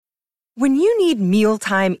When you need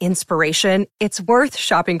mealtime inspiration, it's worth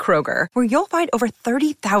shopping Kroger, where you'll find over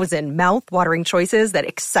 30,000 mouth-watering choices that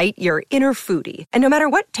excite your inner foodie. And no matter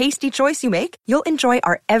what tasty choice you make, you'll enjoy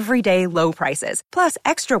our everyday low prices, plus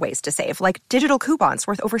extra ways to save, like digital coupons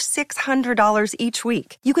worth over $600 each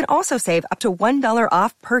week. You can also save up to $1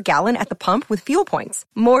 off per gallon at the pump with fuel points.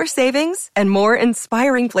 More savings and more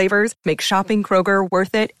inspiring flavors make shopping Kroger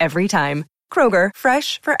worth it every time. Kroger,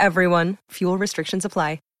 fresh for everyone. Fuel restrictions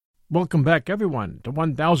apply. Welcome back, everyone, to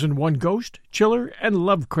 1001 Ghost, Chiller, and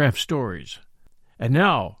Lovecraft Stories. And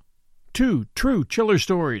now, 2 true chiller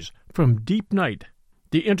stories from Deep Night,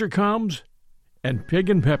 The Intercoms, and Pig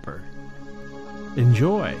and Pepper.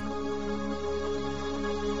 Enjoy.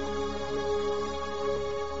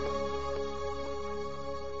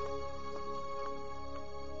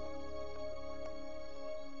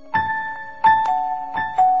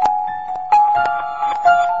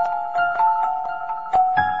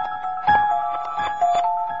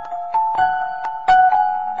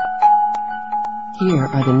 Here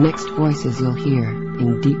are the next voices you'll hear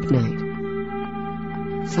in Deep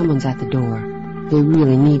Night. Someone's at the door. They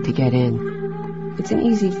really need to get in. It's an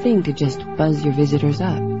easy thing to just buzz your visitors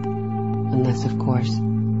up. Unless, of course,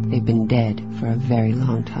 they've been dead for a very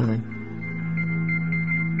long time.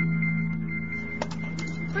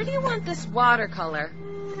 Where do you want this watercolor?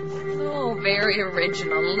 Oh, very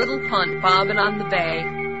original. Little punt bobbing on the bay.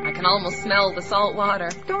 I can almost smell the salt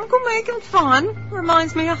water. Don't go making fun.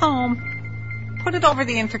 Reminds me of home. Put it over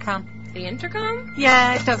the intercom. The intercom?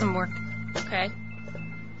 Yeah, it doesn't work. Okay.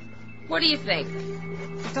 What do you think?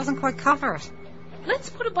 It doesn't quite cover it. Let's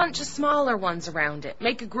put a bunch of smaller ones around it.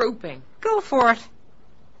 Make a grouping. Go for it.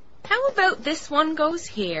 How about this one goes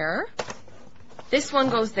here? This one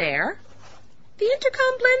goes there. The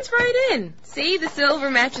intercom blends right in. See, the silver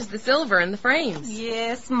matches the silver in the frames.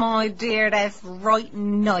 Yes, my dear, that's right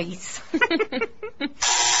nice.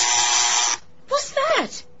 What's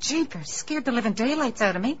that? Jeepers, scared the living daylights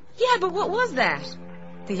out of me. Yeah, but what was that?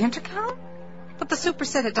 The intercom? But the super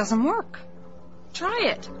said it doesn't work. Try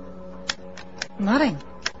it. Nothing.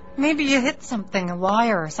 Maybe you hit something, a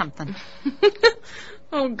wire or something.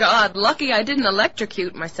 Oh, God, lucky I didn't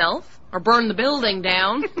electrocute myself or burn the building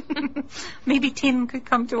down. Maybe Tim could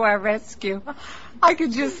come to our rescue. I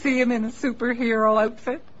could just see him in a superhero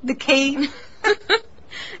outfit. The cape.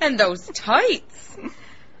 And those tights.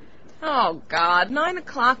 Oh, God, 9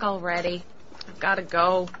 o'clock already. I've got to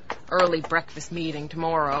go. Early breakfast meeting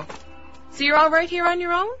tomorrow. So you're all right here on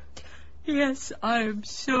your own? Yes, I'm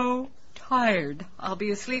so tired. I'll be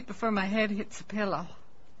asleep before my head hits the pillow.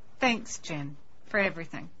 Thanks, Jen, for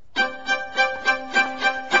everything.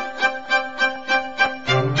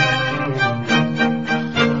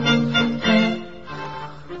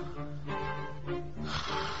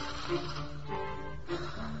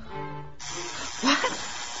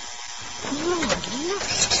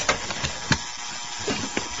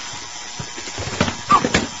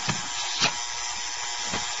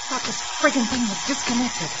 Friggin' thing was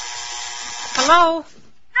disconnected. Hello?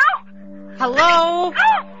 No! Hello? No!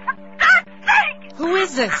 For God's sake! Who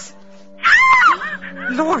is this?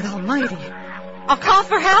 Help! Lord Almighty. I'll call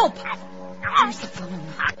for help. Where's the phone?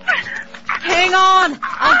 Hang on.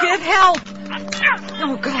 I'll get help.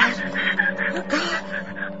 Oh, God. Oh,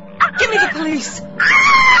 God. Give me the police.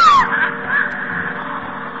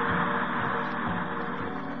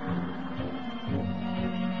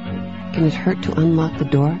 Can it hurt to unlock the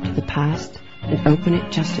door to the past and open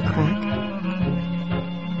it just a crack?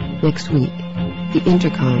 Next week, The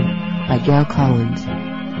Intercom by Gail Collins.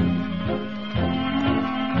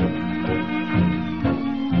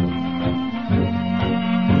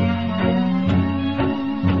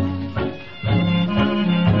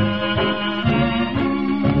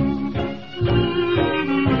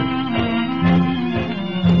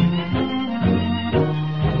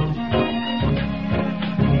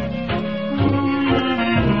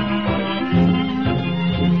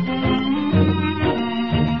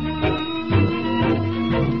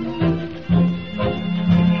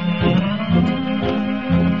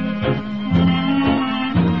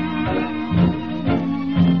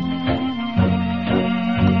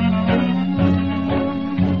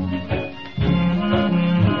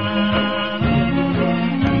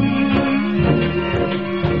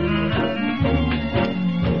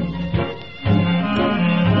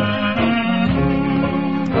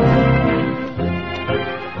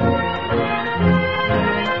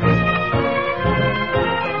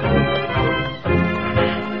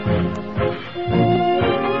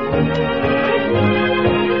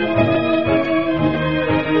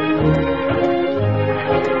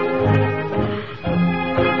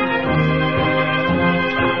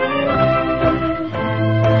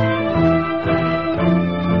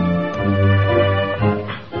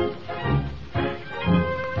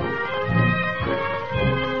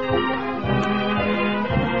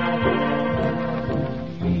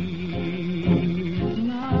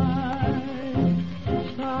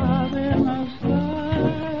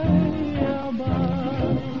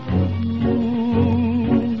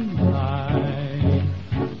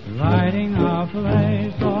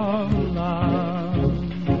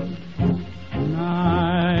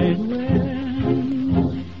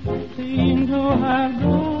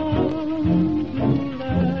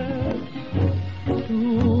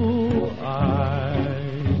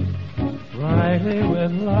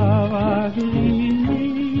 leave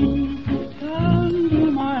me. Come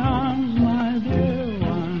to my arms, my dear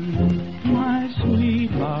one, my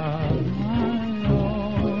sweetheart, my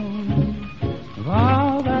own.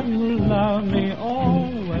 Vow that you'll love me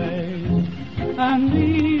always and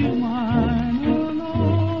leave mine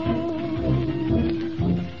alone.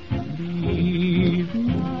 Deep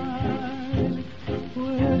night,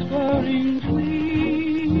 whispering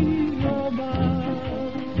sweet above,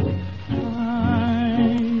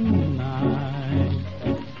 fine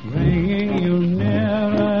night, bringing you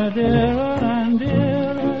nearer, dearer and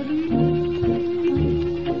dearer, deep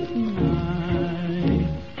night,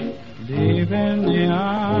 deep in the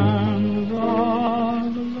arms of love.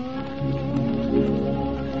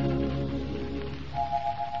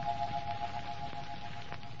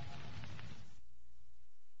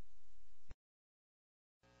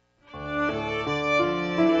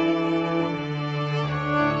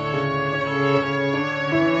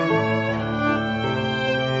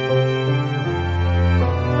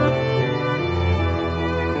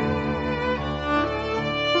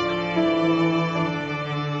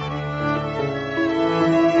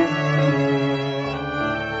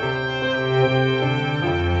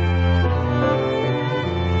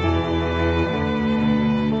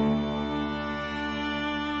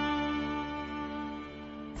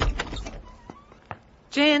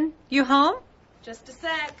 Jen, you home? Just a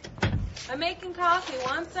sec. I'm making coffee.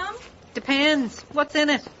 Want some? Depends. What's in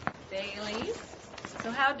it? Baileys.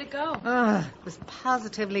 So how'd it go? Ugh, it was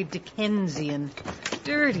positively Dickensian.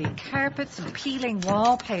 Dirty carpets and peeling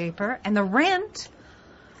wallpaper. And the rent?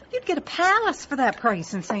 You'd get a palace for that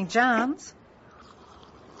price in St. John's.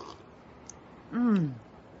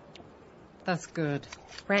 That's good.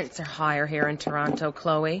 Rents are higher here in Toronto,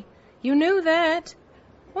 Chloe. You knew that.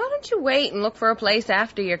 Why don't you wait and look for a place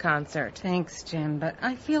after your concert? Thanks, Jen, but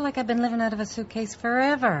I feel like I've been living out of a suitcase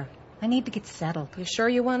forever. I need to get settled. You sure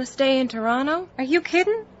you want to stay in Toronto? Are you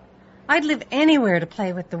kidding? I'd live anywhere to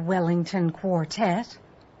play with the Wellington Quartet.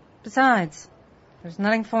 Besides, there's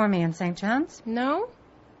nothing for me in St. John's. No?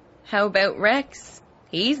 How about Rex?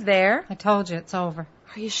 He's there. I told you it's over.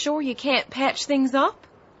 Are you sure you can't patch things up?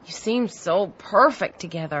 You seem so perfect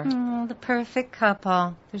together. Oh, the perfect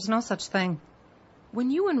couple. There's no such thing. When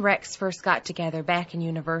you and Rex first got together back in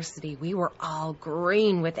university, we were all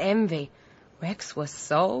green with envy. Rex was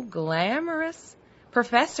so glamorous.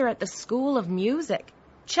 Professor at the School of Music.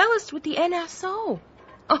 Cellist with the NSO.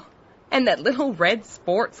 Oh, and that little red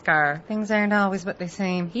sports car. Things aren't always what they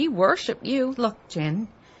seem. He worshipped you. Look, Jen,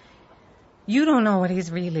 you don't know what he's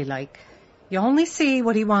really like. You only see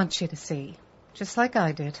what he wants you to see. Just like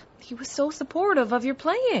I did. He was so supportive of your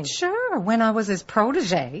playing. Sure, when I was his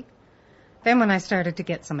protege. Then when I started to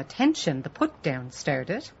get some attention, the put-down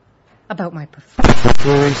started about my performance.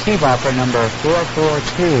 We receive offer number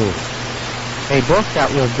 442, a book that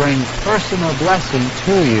will bring personal blessing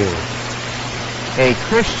to you. A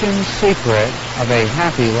Christian Secret of a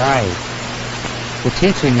Happy Life. The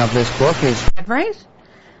teaching of this book is... Right?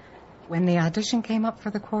 When the audition came up for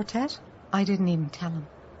the quartet, I didn't even tell him.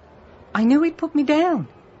 I knew he'd put me down,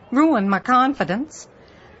 ruin my confidence.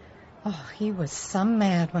 Oh, he was some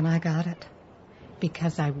mad when I got it.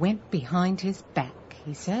 Because I went behind his back,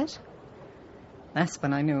 he said. That's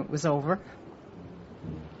when I knew it was over.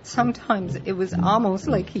 Sometimes it was almost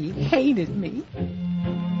like he hated me.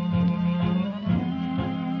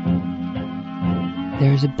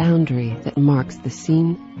 There is a boundary that marks the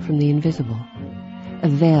seen from the invisible, a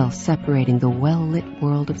veil separating the well-lit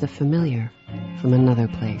world of the familiar from another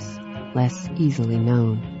place, less easily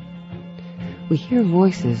known. We hear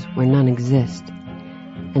voices where none exist,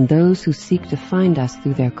 and those who seek to find us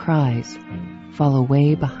through their cries fall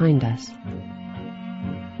away behind us.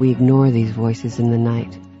 We ignore these voices in the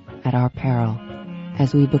night, at our peril,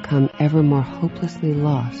 as we become ever more hopelessly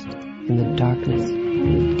lost in the darkness of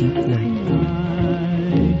deep night.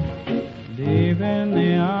 Deep in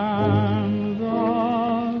the arms of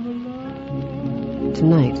love.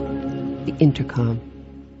 Tonight, The Intercom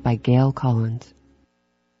by Gail Collins.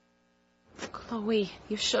 Chloe,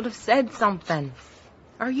 you should have said something.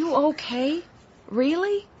 Are you okay?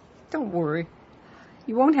 Really? Don't worry.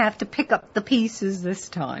 You won't have to pick up the pieces this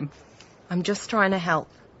time. I'm just trying to help.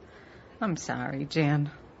 I'm sorry, Jen.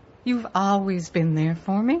 You've always been there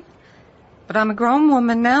for me. But I'm a grown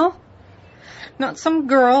woman now. Not some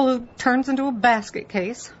girl who turns into a basket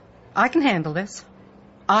case. I can handle this.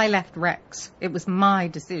 I left Rex. It was my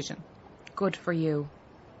decision. Good for you.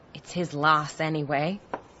 It's his loss anyway.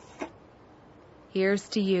 Here's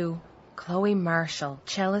to you, Chloe Marshall,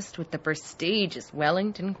 cellist with the prestigious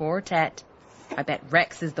Wellington Quartet. I bet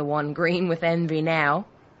Rex is the one green with envy now.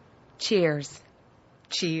 Cheers.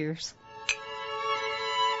 Cheers.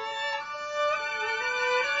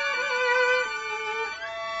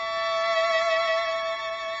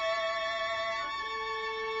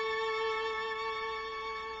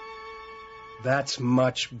 That's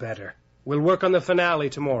much better. We'll work on the finale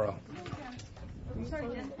tomorrow.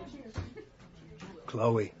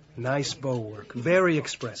 Chloe, nice bow work. Very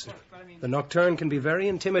expressive. The nocturne can be very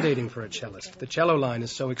intimidating for a cellist. The cello line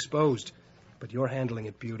is so exposed. But you're handling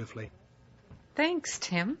it beautifully. Thanks,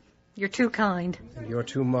 Tim. You're too kind. And you're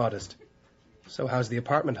too modest. So how's the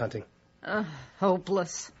apartment hunting?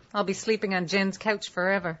 Hopeless. I'll be sleeping on Jen's couch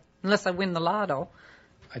forever, unless I win the lotto.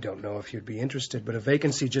 I don't know if you'd be interested, but a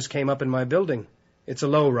vacancy just came up in my building. It's a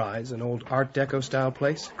low-rise, an old Art Deco-style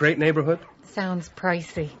place. Great neighborhood. Sounds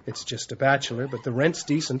pricey. It's just a bachelor, but the rent's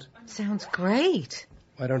decent. Sounds great.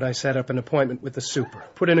 Why don't I set up an appointment with the super?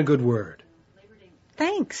 Put in a good word.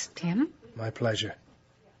 Thanks, Tim. My pleasure.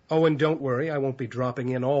 Oh, and don't worry, I won't be dropping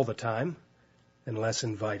in all the time, unless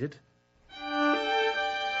invited.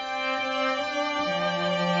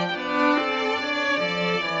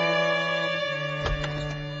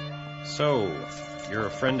 So, you're a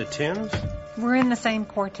friend of Tim's? We're in the same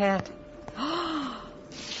quartet.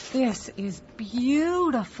 This is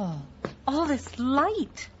beautiful. All this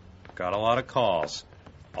light. Got a lot of calls.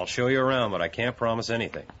 I'll show you around, but I can't promise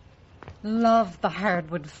anything. Love the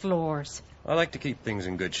hardwood floors. I like to keep things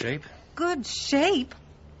in good shape. Good shape?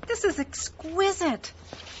 This is exquisite.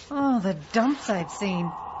 Oh, the dumps I've seen.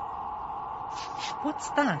 What's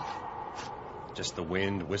that? Just the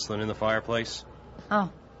wind whistling in the fireplace. Oh,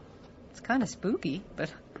 it's kind of spooky,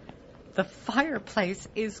 but the fireplace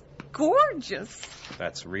is gorgeous.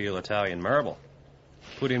 That's real Italian marble.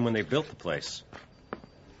 Put in when they built the place.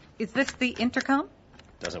 Is this the intercom?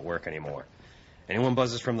 Doesn't work anymore. Anyone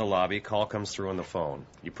buzzes from the lobby, call comes through on the phone.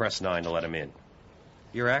 You press 9 to let them in.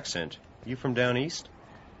 Your accent, you from down east?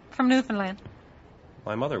 From Newfoundland.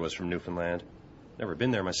 My mother was from Newfoundland. Never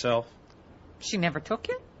been there myself. She never took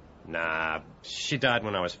you? Nah, she died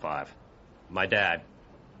when I was 5. My dad,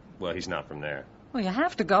 well, he's not from there. Well, you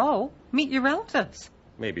have to go. Meet your relatives.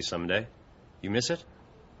 Maybe someday. You miss it?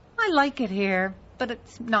 I like it here, but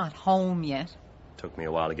it's not home yet. Took me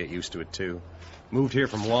a while to get used to it, too. Moved here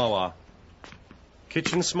from Wawa.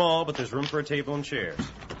 Kitchen's small, but there's room for a table and chairs.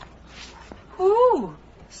 Ooh,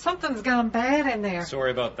 something's gone bad in there.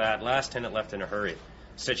 Sorry about that. Last tenant left in a hurry.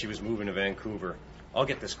 Said she was moving to Vancouver. I'll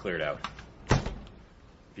get this cleared out.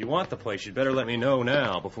 If you want the place, you'd better let me know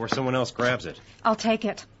now before someone else grabs it. I'll take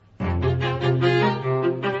it.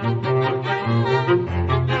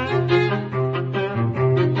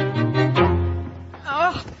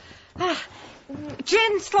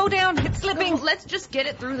 Jen, slow down. It's slipping. No, let's just get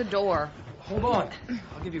it through the door. Hold on.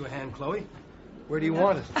 I'll give you a hand, Chloe. Where do you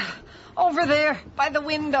want it? Over there, by the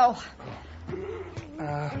window.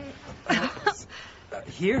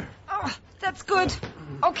 Here? Oh, that's good.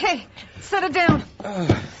 Okay, set it down.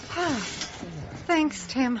 Thanks,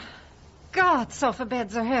 Tim. God, sofa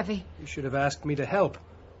beds are heavy. You should have asked me to help.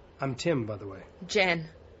 I'm Tim, by the way. Jen,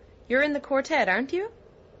 you're in the quartet, aren't you?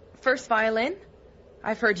 First violin?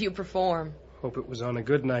 I've heard you perform. Hope it was on a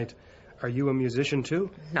good night. Are you a musician,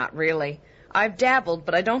 too? Not really. I've dabbled,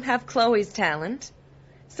 but I don't have Chloe's talent.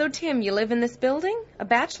 So, Tim, you live in this building? A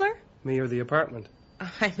bachelor? Me or the apartment?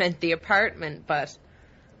 I meant the apartment, but...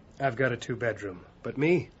 I've got a 2-bedroom. But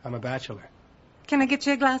me, I'm a bachelor. Can I get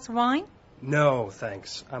you a glass of wine? No,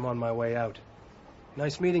 thanks. I'm on my way out.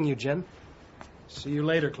 Nice meeting you, Jen. See you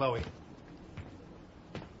later, Chloe.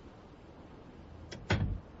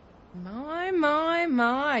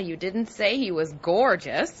 My, you didn't say he was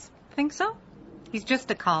gorgeous. Think so? He's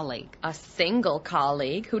just a colleague. A single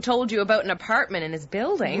colleague who told you about an apartment in his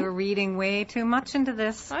building. You're reading way too much into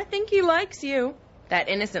this. I think he likes you. That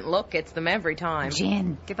innocent look gets them every time.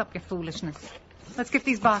 Jen, give up your foolishness. Let's get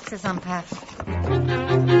these boxes unpacked.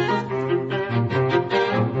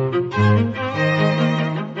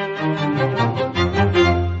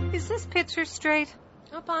 Is this picture straight?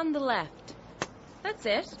 Up on the left. That's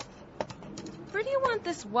it. Where do you want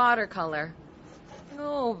this watercolor?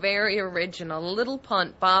 Oh, very original. A little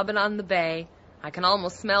punt bobbing on the bay. I can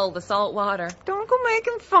almost smell the salt water. Don't go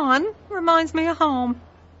making fun. Reminds me of home.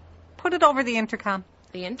 Put it over the intercom.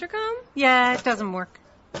 The intercom? Yeah, it doesn't work.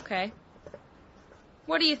 Okay.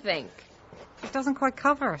 What do you think? It doesn't quite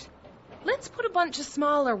cover it. Let's put a bunch of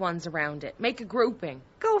smaller ones around it. Make a grouping.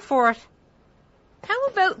 Go for it. How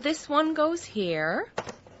about this one goes here?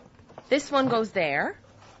 This one goes there.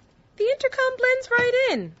 The intercom blends right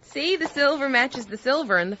in. See, the silver matches the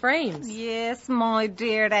silver in the frames. Yes, my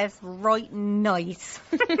dear, that's right nice.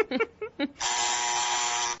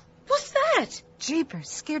 What's that? Jeepers,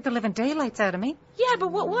 scared the living daylights out of me. Yeah,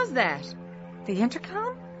 but what was that? The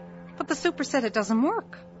intercom? But the super said it doesn't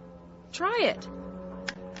work. Try it.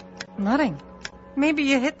 Nothing. Maybe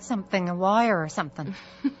you hit something, a wire or something.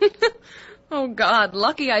 Oh, God,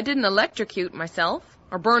 lucky I didn't electrocute myself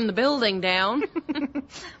or burn the building down.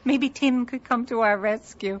 Maybe Tim could come to our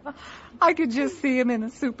rescue. I could just see him in a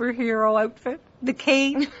superhero outfit. The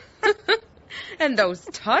cape. And those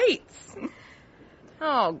tights.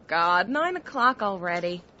 Oh, God, 9 o'clock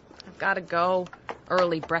already. I've got to go.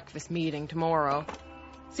 Early breakfast meeting tomorrow.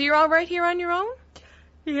 So you're all right here on your own?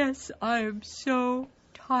 Yes, I am so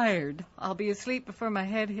tired. I'll be asleep before my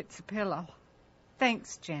head hits the pillow.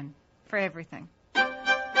 Thanks, Jen, for everything.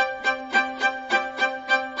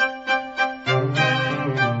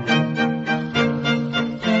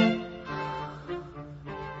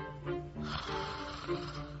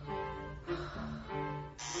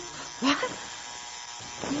 What?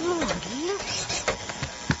 Lord, look.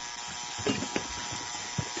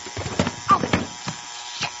 Oh,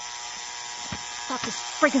 shit. Thought this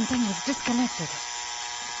friggin' thing was disconnected.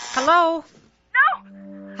 Hello?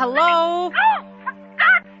 No! Hello? No! For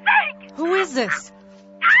God's sake! Who is this?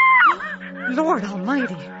 Lord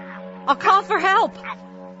Almighty. I'll call for help.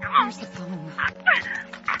 Where's the phone?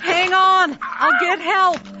 Hang on. I'll get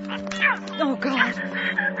help. Oh, God.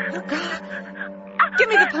 Oh, God. Give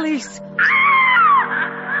me the police.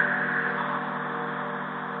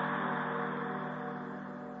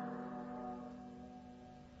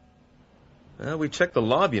 Well, we checked the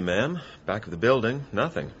lobby, ma'am. Back of the building.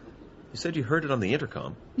 Nothing. You said you heard it on the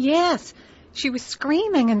intercom. Yes. She was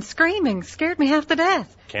screaming and screaming. Scared me half to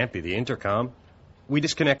death. Can't be the intercom. We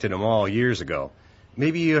disconnected them all years ago.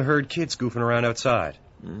 Maybe you heard kids goofing around outside.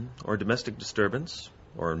 Or domestic disturbance.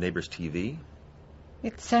 Or neighbor's TV.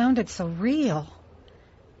 It sounded so real.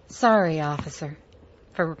 Sorry, officer,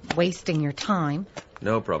 for wasting your time.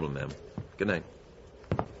 No problem, ma'am. Good night.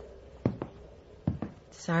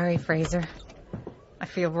 Sorry, Fraser. I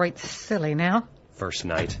feel right silly now. First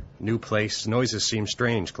night. New place. Noises seem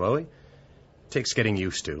strange, Chloe. Takes getting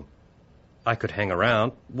used to. I could hang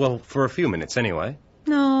around. Well, for a few minutes anyway.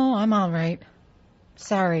 No, I'm all right.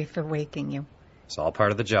 Sorry for waking you. It's all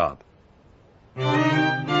part of the job.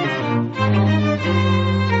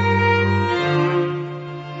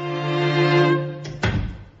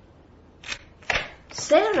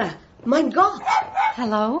 Sarah, mein Gott.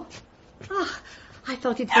 Hello? I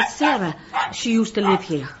thought it was Sarah. She used to live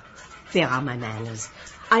here. Where are my manners?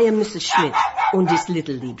 I am Mrs. Schmidt, und this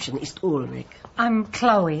little Liebchen ist Ulrich. I'm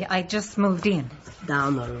Chloe. I just moved in.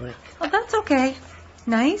 Down, Ulrich. Oh, that's okay.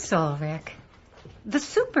 Nice, Ulrich. The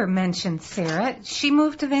super mentioned Sarah. She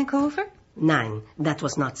moved to Vancouver? Nein, that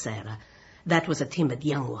was not Sarah. That was a timid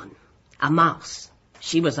young one. A mouse.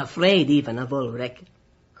 She was afraid even of Ulrich.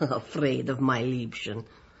 Afraid of my Liebchen.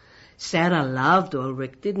 Sarah loved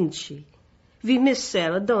Ulrich, didn't she? We miss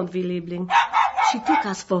Sarah, don't we, Liebling? She took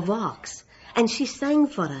us for walks, and she sang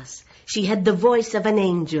for us. She had the voice of an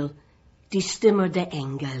angel. Die Stimme der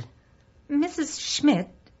Engel. Mrs. Schmidt,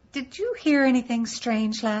 did you hear anything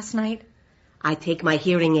strange last night? I take my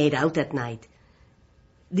hearing aid out at night.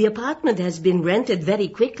 The apartment has been rented very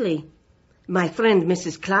quickly. My friend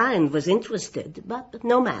Mrs. Klein was interested, but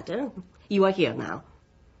no matter. You are here now.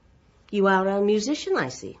 You are a musician, I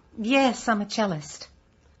see. Yes, I'm a cellist.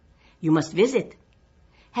 You must visit.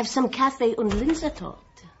 Have some cafe und Linsertorte.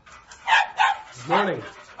 Good morning.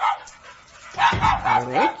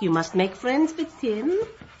 Ulrich, you must make friends with Tim.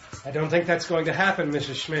 I don't think that's going to happen,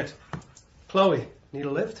 Mrs. Schmidt. Chloe, need a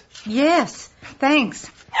lift? Yes, thanks.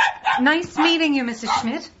 Nice meeting you, Mrs.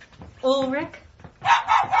 Schmidt. Ulrich?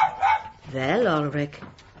 Well, Ulrich,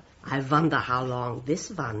 I wonder how long this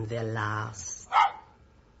one will last.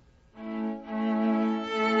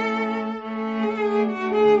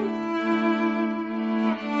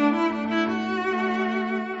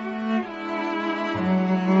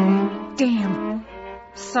 Damn.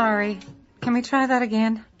 Sorry. Can we try that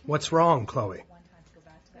again? What's wrong, Chloe?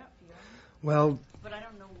 Well,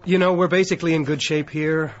 you know, we're basically in good shape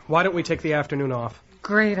here. Why don't we take the afternoon off?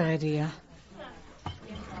 Great idea.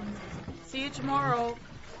 See you tomorrow.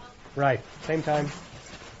 Right, same time.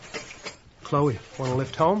 Chloe, want to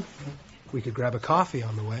lift home? We could grab a coffee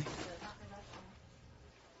on the way.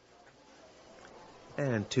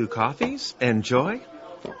 And 2 coffees. Enjoy.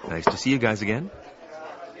 Nice to see you guys again.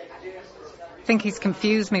 Think he's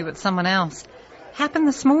confused me with someone else. Happened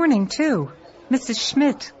this morning, too. Mrs.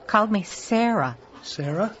 Schmidt called me Sarah.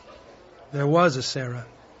 Sarah? There was a Sarah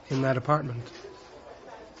in that apartment.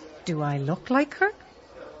 Do I look like her?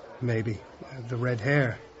 Maybe. The red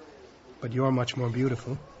hair. But you're much more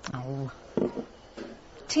beautiful. Oh.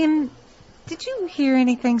 Tim, did you hear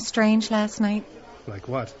anything strange last night? Like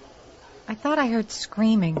what? I thought I heard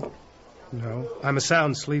screaming. No, I'm a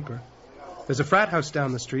sound sleeper. There's a frat house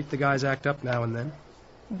down the street. The guys act up now and then.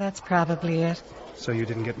 That's probably it. So you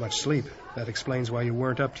didn't get much sleep. That explains why you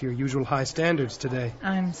weren't up to your usual high standards today.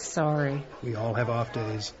 I'm sorry. We all have off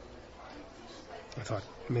days. I thought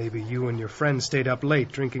maybe you and your friend stayed up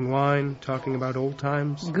late, drinking wine, talking about old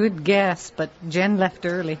times. Good guess, but Jen left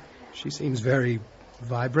early. She seems very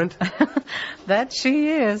vibrant. That she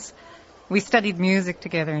is. We studied music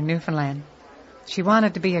together in Newfoundland. She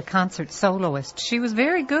wanted to be a concert soloist. She was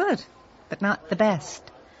very good, but not the best.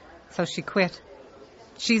 So she quit.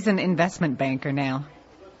 She's an investment banker now.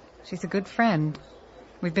 She's a good friend.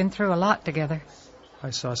 We've been through a lot together.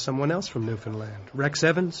 I saw someone else from Newfoundland, Rex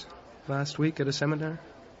Evans, last week at a seminar.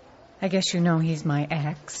 I guess you know he's my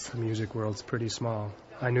ex. The music world's pretty small.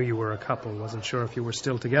 I knew you were a couple. Wasn't sure if you were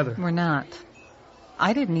still together. We're not.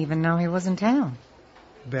 I didn't even know he was in town.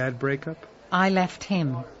 Bad breakup? I left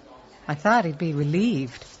him. I thought he'd be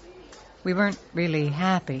relieved. We weren't really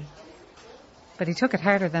happy. But he took it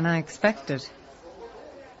harder than I expected.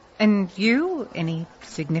 And you? Any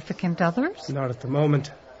significant others? Not at the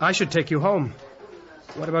moment. I should take you home.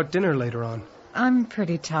 What about dinner later on? I'm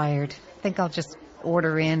pretty tired. Think I'll just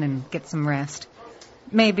order in and get some rest.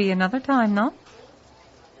 Maybe another time, no?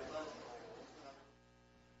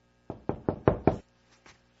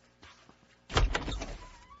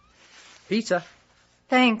 Pizza.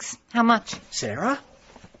 Thanks. How much? Sarah?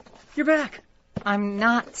 You're back. I'm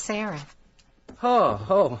not Sarah.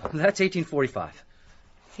 Oh, that's 1845.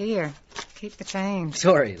 Here, keep the change.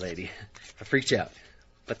 Sorry, lady. I freaked you out.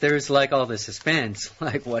 But there's like all this suspense.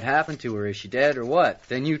 Like what happened to her? Is she dead or what?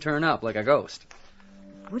 Then you turn up like a ghost.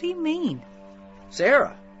 What do you mean?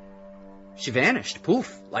 Sarah. She vanished.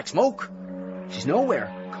 Poof. Like smoke. She's nowhere.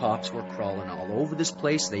 Cops were crawling all over this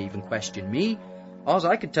place. They even questioned me. All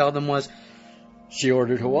I could tell them was, she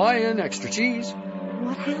ordered Hawaiian, extra cheese.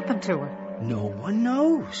 What happened to her? No one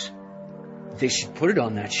knows. They should put it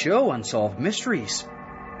on that show, Unsolved Mysteries.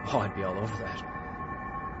 Oh, I'd be all over that.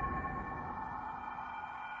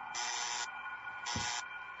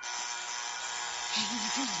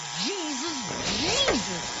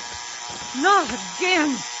 Jesus! Not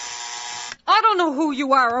again! I don't know who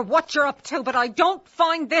you are or what you're up to, but I don't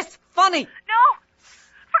find this funny. No!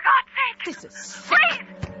 For God's sake! This is sick.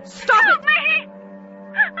 Please! Stop Help it! me!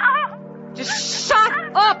 Oh. Just shut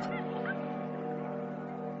up!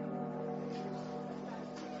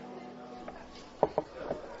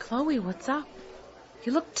 Chloe, what's up?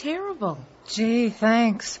 You look terrible. Gee,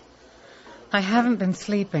 thanks. I haven't been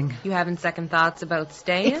sleeping. You having second thoughts about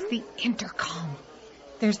staying? It's the intercom.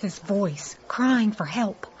 There's this voice crying for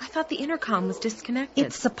help. I thought the intercom was disconnected.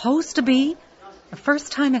 It's supposed to be. The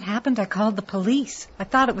first time it happened, I called the police. I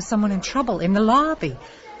thought it was someone in trouble in the lobby.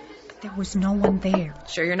 But there was no one there.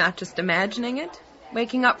 Sure you're not just imagining it?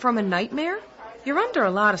 Waking up from a nightmare? You're under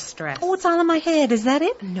a lot of stress. Oh, it's all in my head. Is that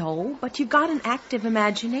it? No, but you've got an active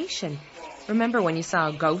imagination. Remember when you saw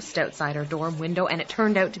a ghost outside our dorm window and it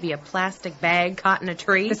turned out to be a plastic bag caught in a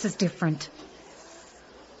tree? This is different.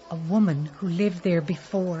 A woman who lived there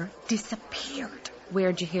before disappeared.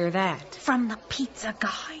 Where'd you hear that? From the pizza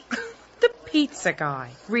guy. The pizza guy?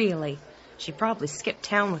 Really? She probably skipped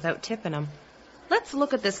town without tipping him. Let's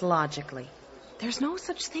look at this logically. There's no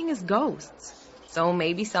such thing as ghosts. So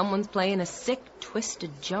maybe someone's playing a sick,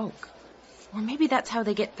 twisted joke. Or maybe that's how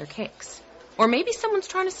they get their kicks. Or maybe someone's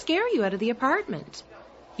trying to scare you out of the apartment.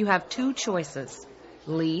 You have two choices.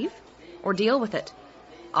 Leave or deal with it.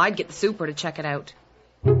 I'd get the super to check it out.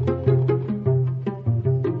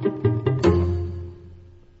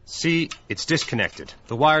 See, it's disconnected.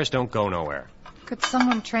 The wires don't go nowhere. Could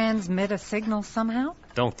someone transmit a signal somehow?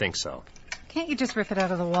 Don't think so. Can't you just rip it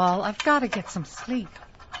out of the wall? I've got to get some sleep.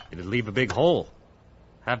 It'd leave a big hole.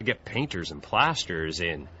 Have to get painters and plasters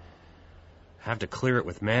in. Have to clear it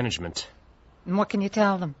with management. And what can you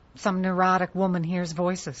tell them? Some neurotic woman hears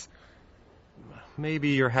voices. Maybe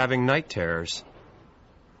you're having night terrors.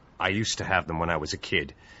 I used to have them when I was a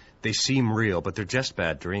kid. They seem real, but they're just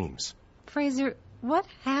bad dreams. Fraser, what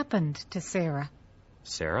happened to Sarah?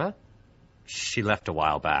 Sarah? She left a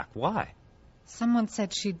while back. Why? Someone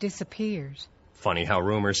said she disappeared. Funny how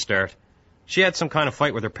rumors start. She had some kind of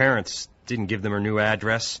fight with her parents. Didn't give them her new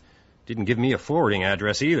address. Didn't give me a forwarding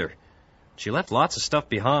address either. She left lots of stuff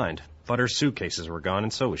behind, but her suitcases were gone,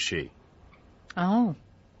 and so was she. Oh.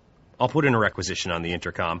 I'll put in a requisition on the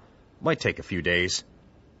intercom. Might take a few days.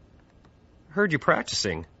 Heard you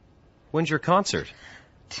practicing. When's your concert?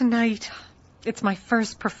 Tonight. It's my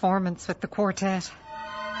first performance with the quartet.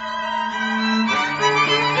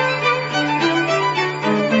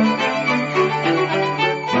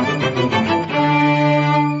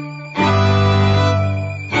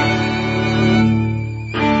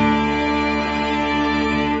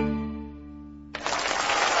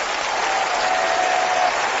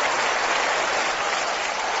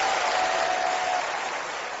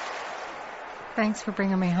 Thanks for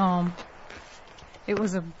bringing me home. It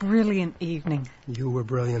was a brilliant evening. You were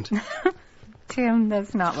brilliant. Tim,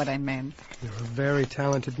 that's not what I meant. You're a very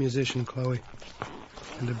talented musician, Chloe.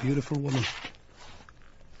 And a beautiful woman.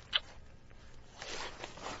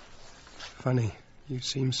 Funny, you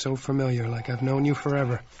seem so familiar, like I've known you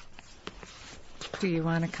forever. Do you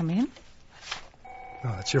want to come in?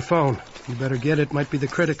 Oh, it's your phone. You better get it. Might be the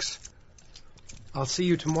critics. I'll see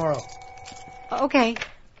you tomorrow. Okay.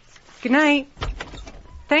 Good night.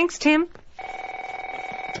 Thanks, Tim.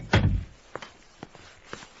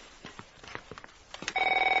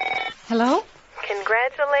 Hello?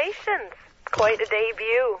 Congratulations. Quite a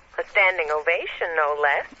debut. A standing ovation, no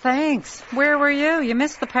less. Thanks. Where were you? You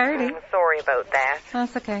missed the party. I'm sorry about that.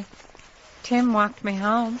 That's okay. Tim walked me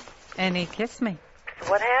home, and he kissed me.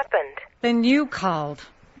 What happened? Then you called.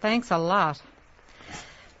 Thanks a lot.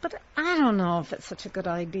 But I don't know if it's such a good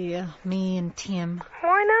idea, me and Tim.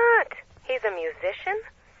 Why not? He's a musician,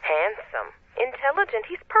 handsome, intelligent.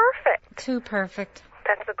 He's perfect. Too perfect.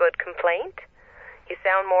 That's a good complaint. You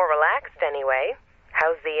sound more relaxed anyway.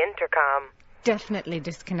 How's the intercom? Definitely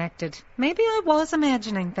disconnected. Maybe I was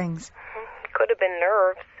imagining things. Could have been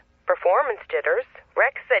nerves. Performance jitters.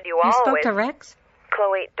 Rex said you You always... spoke to Rex?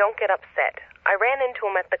 Chloe, don't get upset. I ran into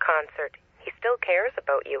him at the concert. He still cares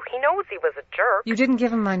about you. He knows he was a jerk. You didn't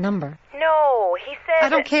give him my number. No, he said... I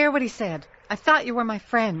don't care what he said. I thought you were my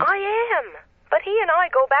friend. I am. But he and I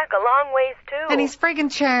go back a long ways, too. And he's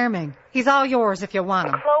friggin' charming. He's all yours if you want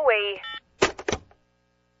him. Chloe...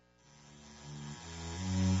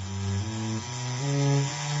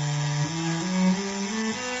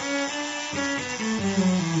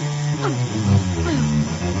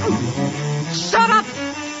 Shut up!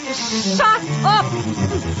 Shut up!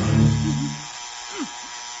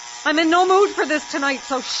 I'm in no mood for this tonight,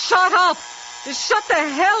 so shut up! Just shut the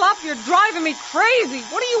hell up! You're driving me crazy!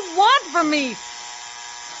 What do you want from me? She's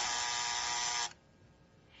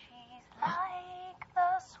like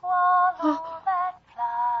the swallow that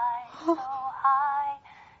flies so high.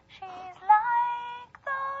 She's like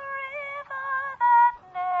the river that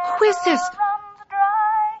never Who is this? runs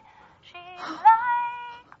dry. She's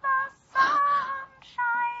like the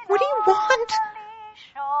sunshine What do you want? on the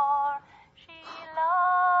shore. She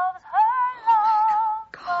loves her love,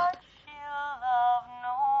 but she'll love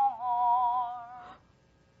no more.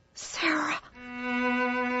 Sarah.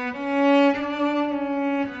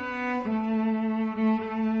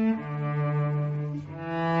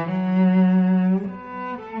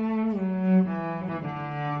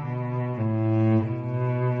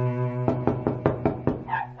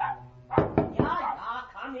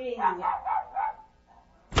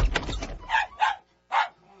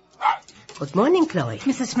 Good morning, Chloe.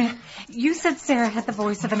 Mrs. Schmidt, you said Sarah had the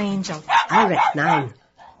voice of an angel. I read 9.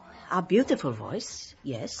 A beautiful voice,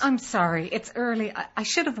 yes. I'm sorry. It's early. I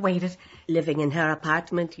should have waited. Living in her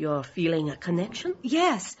apartment, you're feeling a connection?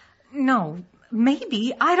 Yes. No.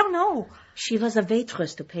 Maybe. I don't know. She was a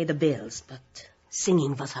waitress to pay the bills, but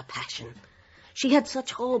singing was her passion. She had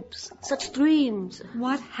such hopes, such dreams.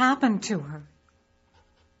 What happened to her?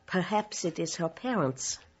 Perhaps it is her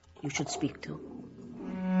parents you should speak to.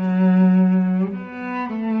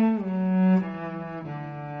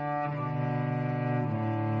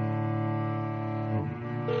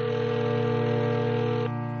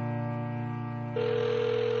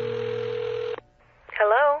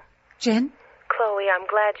 Hello? Jen? Chloe, I'm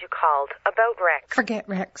glad you called. About Rex. Forget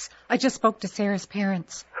Rex. I just spoke to Sarah's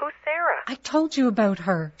parents. Who's Sarah? I told you about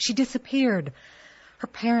her. She disappeared. Her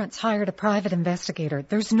parents hired a private investigator.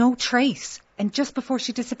 There's no trace. And just before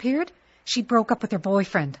she disappeared, she broke up with her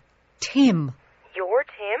boyfriend, Tim. You're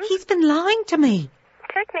Tim? He's been lying to me.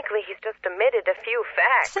 Technically, he's just omitted a few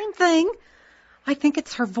facts. Same thing. I think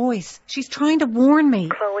it's her voice. She's trying to warn me.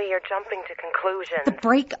 Chloe, you're jumping to conclusions. The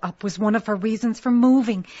breakup was one of her reasons for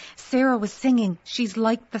moving. Sarah was singing, She's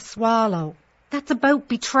Like the Swallow. That's about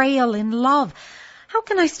betrayal in love. How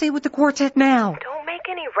can I stay with the quartet now? Don't make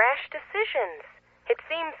any rash decisions. It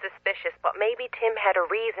seems suspicious, but maybe Tim had a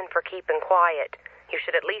reason for keeping quiet. You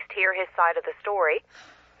should at least hear his side of the story.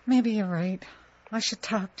 Maybe you're right. I should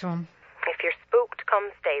talk to him. If you're spooked, come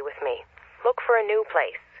stay with me. Look for a new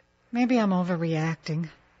place. Maybe I'm overreacting.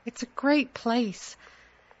 It's a great place.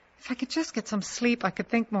 If I could just get some sleep, I could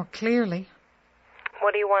think more clearly.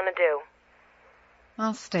 What do you want to do?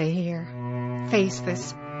 I'll stay here. Face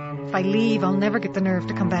this. If I leave, I'll never get the nerve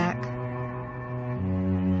to come back.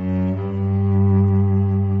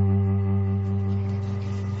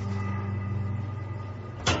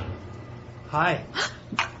 Hi.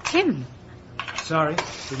 Tim. Sorry,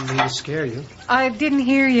 didn't mean to scare you. I didn't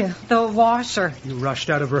hear you. The washer. You rushed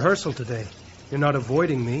out of rehearsal today. You're not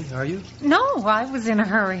avoiding me, are you? No, I was in a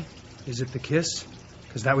hurry. Is it the kiss?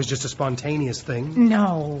 Because that was just a spontaneous thing.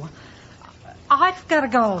 No. I've got to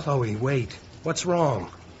go. Chloe, wait. What's wrong?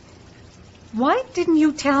 Why didn't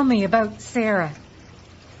you tell me about Sarah?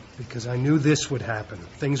 Because I knew this would happen.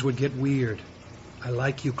 Things would get weird. I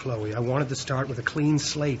like you, Chloe. I wanted to start with a clean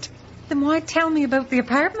slate. Then why tell me about the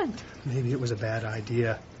apartment? Maybe it was a bad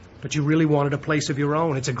idea. But you really wanted a place of your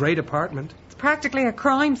own. It's a great apartment. It's practically a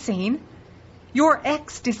crime scene. Your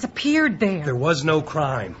ex disappeared there. There was no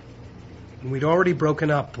crime. And we'd already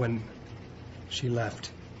broken up when she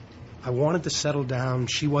left. I wanted to settle down.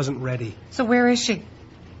 She wasn't ready. So where is she?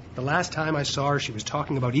 The last time I saw her, she was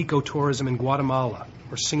talking about ecotourism in Guatemala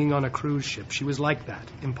or singing on a cruise ship. She was like that,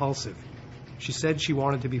 impulsive. She said she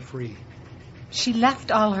wanted to be free. She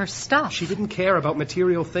left all her stuff. She didn't care about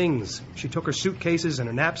material things. She took her suitcases and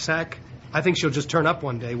her knapsack. I think she'll just turn up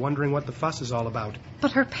one day wondering what the fuss is all about.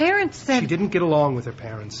 But her parents said... She didn't get along with her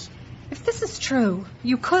parents. If this is true,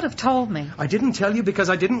 you could have told me. I didn't tell you because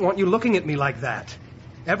I didn't want you looking at me like that.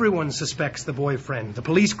 Everyone suspects the boyfriend. The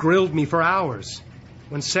police grilled me for hours.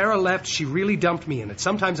 When Sarah left, she really dumped me in it.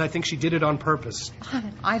 Sometimes I think she did it on purpose.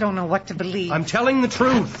 I don't know what to believe. I'm telling the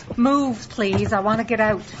truth. Move, please. I want to get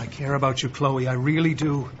out. I care about you, Chloe. I really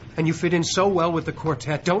do. And you fit in so well with the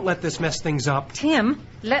quartet. Don't let this mess things up. Tim,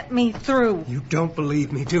 let me through. You don't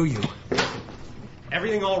believe me, do you?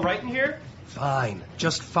 Everything all right in here? Fine.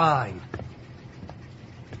 Just fine.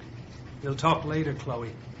 We'll talk later,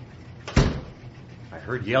 Chloe. I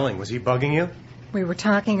heard yelling. Was he bugging you? We were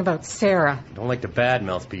talking about Sarah. I don't like to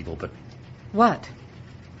badmouth people, but... What?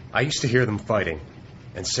 I used to hear them fighting.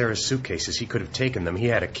 And Sarah's suitcases, he could have taken them. He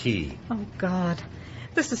had a key. Oh, God.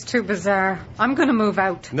 This is too bizarre. I'm going to move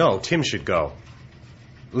out. No, Tim should go.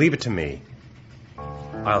 Leave it to me.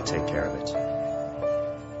 I'll take care of it.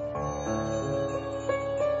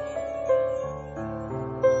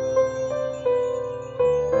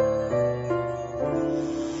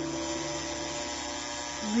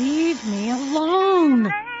 Leave me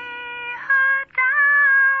alone.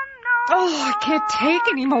 Oh, I can't take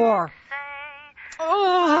any more.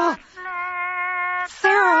 Oh.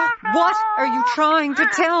 Sarah, what are you trying to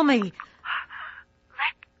tell me? Let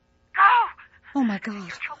go. Oh, my God. You're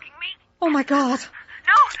choking me. Oh, my God.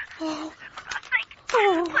 No. Oh. For God's sake.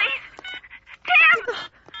 Oh. Please. Tim.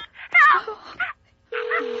 Help.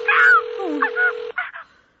 Help.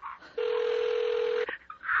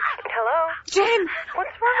 Hello? Jen.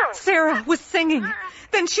 What's wrong? Sarah was singing.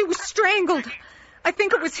 Then she was strangled. I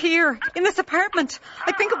think it was here, in this apartment.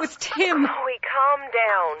 I think it was Tim. Chloe, calm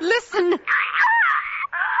down. Listen.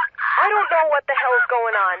 I don't know what the hell's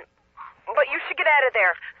going on, but you should get out of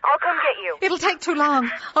there. I'll come get you. It'll take too long.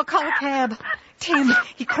 I'll call a cab. Tim,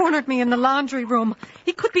 he cornered me in the laundry room.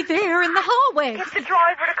 He could be there in the hallway. Get the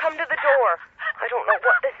driver to come to the door. I don't know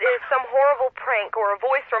what this is, some horrible prank or a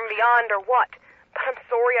voice from beyond or what. But I'm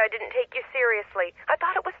sorry I didn't take you seriously. I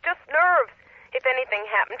thought it was just nerves. If anything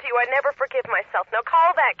happened to you, I'd never forgive myself. Now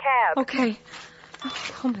call that cab. Okay.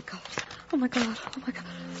 Oh, my God. Oh, my God. Oh, my God.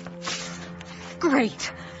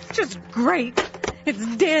 Great. Just great.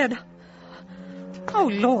 It's dead. Oh,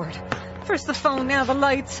 Lord. First the phone, now the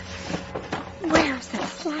lights. Where's that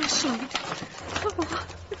flashlight? Oh,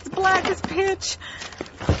 it's black as pitch.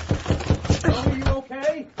 Are you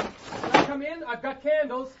okay? Can I come in? I've got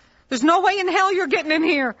candles. There's no way in hell you're getting in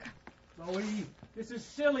here. Chloe, this is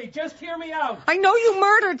silly. Just hear me out. I know you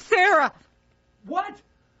murdered Sarah. What?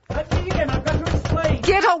 Let me in. I've got to explain.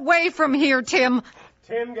 Get away from here, Tim.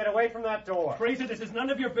 Tim, get away from that door. Fraser, this is none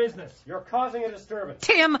of your business. You're causing a disturbance.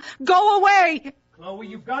 Tim, go away. Chloe,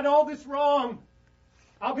 you've got all this wrong.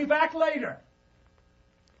 I'll be back later.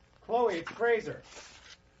 Chloe, it's Fraser.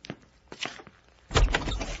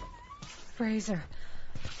 Fraser,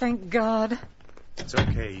 thank God. It's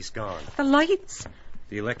okay, he's gone. The lights.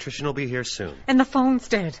 The electrician will be here soon. And the phone's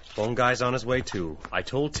dead. Phone guy's on his way, too. I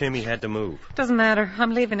told Tim he had to move. Doesn't matter.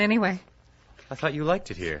 I'm leaving anyway. I thought you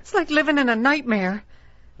liked it here. It's like living in a nightmare.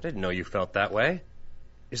 I didn't know you felt that way.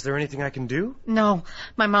 Is there anything I can do? No,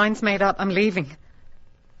 my mind's made up. I'm leaving.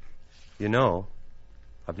 You know,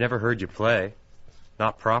 I've never heard you play.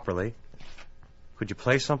 Not properly. Could you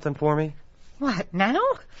play something for me? What, now?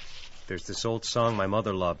 There's this old song my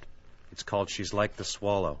mother loved. It's called She's Like the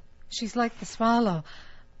Swallow. She's Like the Swallow.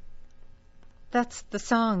 That's the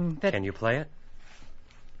song that... Can you play it?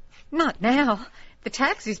 Not now. The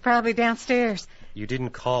taxi's probably downstairs. You didn't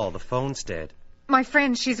call. The phone's dead. My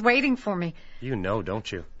friend, she's waiting for me. You know,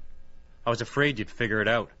 don't you? I was afraid you'd figure it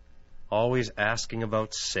out. Always asking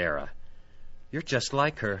about Sarah. You're just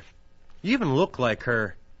like her. You even look like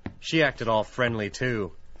her. She acted all friendly,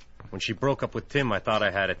 too. When she broke up with Tim, I thought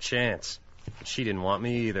I had a chance. She didn't want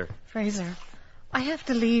me either. Fraser, I have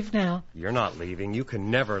to leave now. You're not leaving. You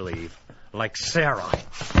can never leave. Like Sarah.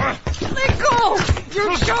 Let go!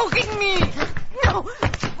 You're choking me! No!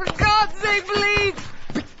 For God's sake, please!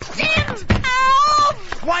 Jim! Help!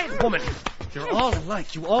 Quiet, woman! You're all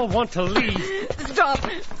alike. You all want to leave. Stop!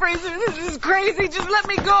 Fraser, this is crazy. Just let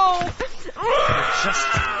me go! You're just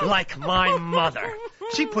like my mother.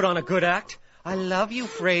 She put on a good act. I love you,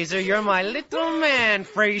 Fraser. You're my little man,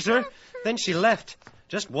 Fraser. Then she left.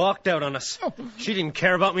 Just walked out on us. She didn't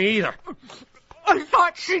care about me either. I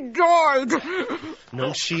thought she died.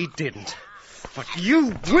 No, she didn't. But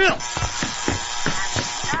you will!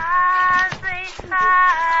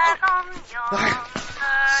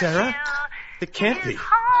 Sarah? It can't be.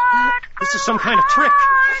 This is some kind of trick.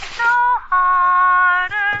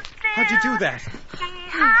 How'd you do that?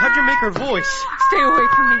 How'd you make her voice? Stay away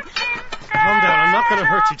from me. Calm down. I'm not going to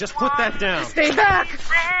hurt you. Just put that down. Stay back.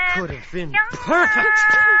 Could have been perfect.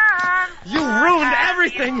 You ruined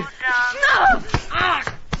everything. No!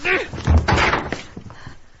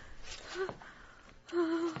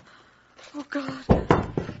 Oh, God.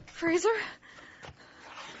 Fraser?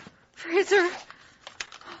 Fraser?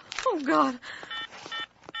 Oh, God.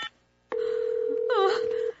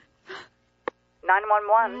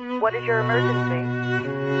 911, what is your emergency?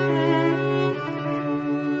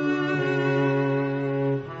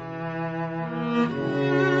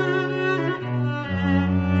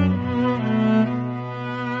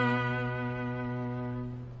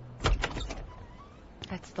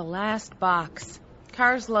 That's the last box.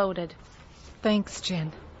 Car's loaded. Thanks,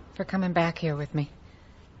 Jen, for coming back here with me.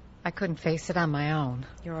 I couldn't face it on my own.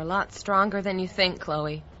 You're a lot stronger than you think,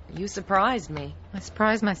 Chloe. You surprised me. I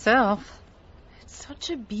surprised myself. It's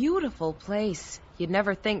such a beautiful place. You'd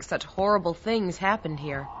never think such horrible things happened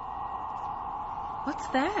here. What's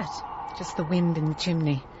that? Just the wind in the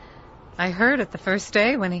chimney. I heard it the first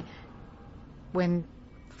day when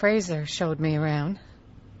Fraser showed me around.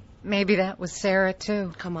 Maybe that was Sarah,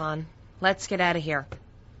 too. Come on. Let's get out of here.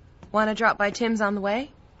 Want to drop by Tim's on the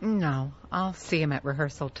way? No, I'll see him at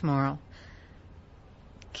rehearsal tomorrow.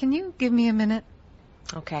 Can you give me a minute?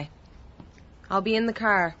 Okay. I'll be in the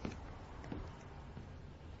car.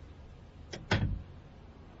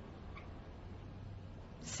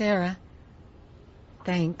 Sarah,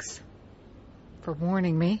 thanks for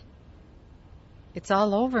warning me. It's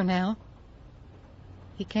all over now.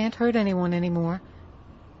 He can't hurt anyone anymore.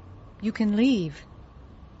 You can leave.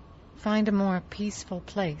 Find a more peaceful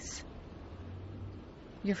place.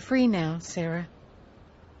 You're free now, Sarah.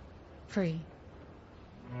 Free.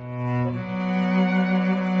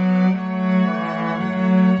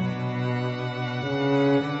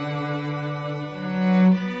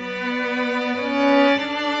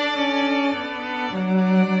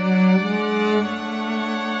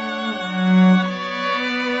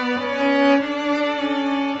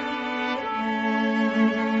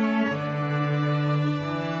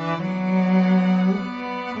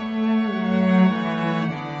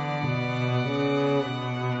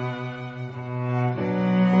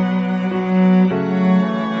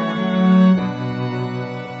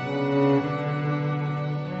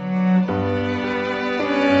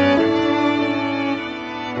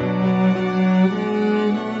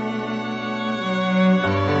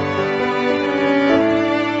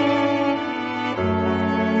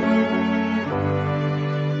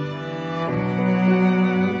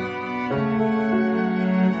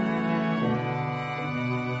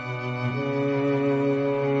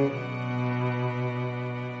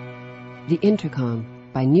 The Intercom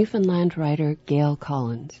by Newfoundland writer Gail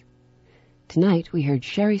Collins. Tonight we heard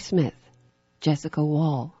Sherry Smith, Jessica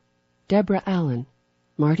Wall, Deborah Allen,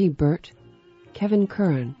 Marty Burt, Kevin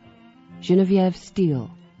Curran, Genevieve Steele,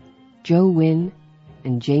 Joe Wynn,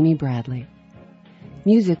 and Jamie Bradley.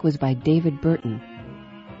 Music was by David Burton,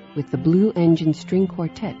 with the Blue Engine String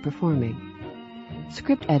Quartet performing.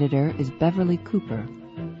 Script editor is Beverly Cooper,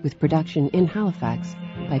 with production in Halifax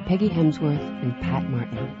by Peggy Hemsworth and Pat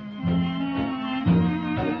Martin.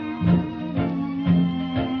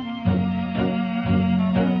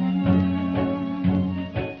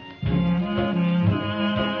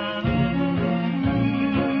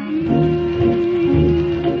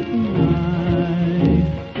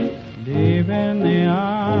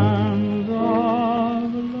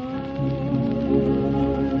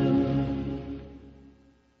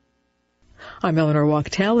 I'm Eleanor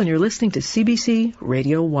Wachtel, and you're listening to CBC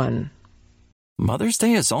Radio 1. Mother's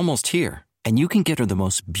Day is almost here, and you can get her the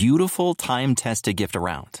most beautiful time-tested gift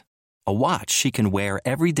around. A watch she can wear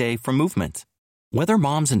every day from Movement. Whether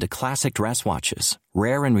mom's into classic dress watches,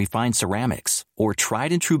 rare and refined ceramics, or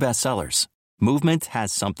tried-and-true bestsellers, Movement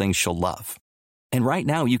has something she'll love. And right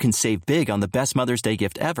now, you can save big on the best Mother's Day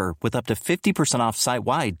gift ever with up to 50% off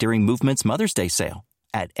site-wide during Movement's Mother's Day sale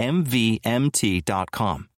at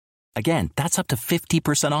MVMT.com. Again, that's up to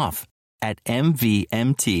 50% off at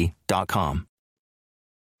MVMT.com.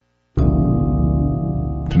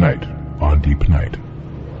 Tonight on Deep Night.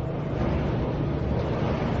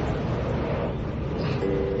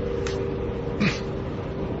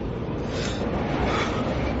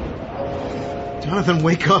 Jonathan,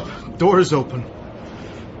 wake up. Door's open.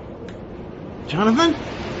 Jonathan?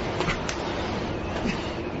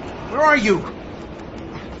 Where are you?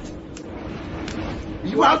 Are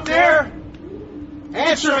you out there?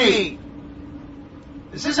 Answer me!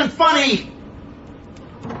 This isn't funny!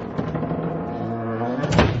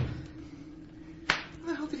 Where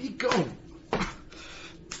the hell did he go?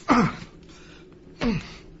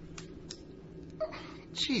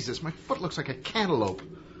 Jesus, my foot looks like a cantaloupe.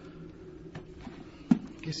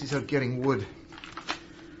 Guess he's out getting wood.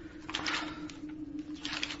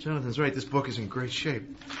 Jonathan's right, this book is in great shape.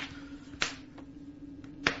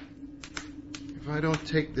 If I don't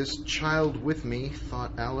take this child with me,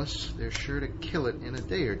 thought Alice, they're sure to kill it in a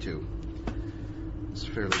day or two. It's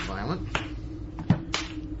fairly violent.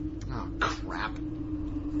 Oh, crap.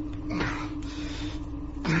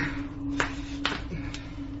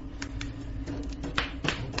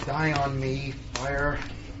 Don't die on me, fire.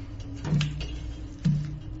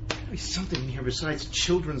 There'll be something in here besides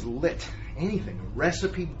children's lit. Anything. A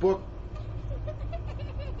recipe book.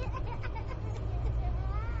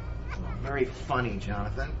 Oh, very funny,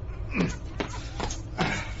 Jonathan.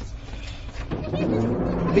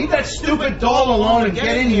 Leave that stupid doll alone and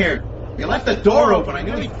get in here. You left the door open. I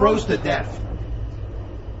nearly froze to death.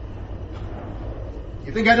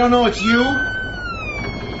 You think I don't know it's you?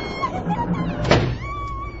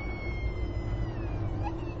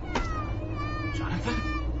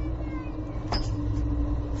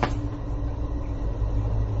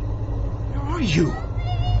 You.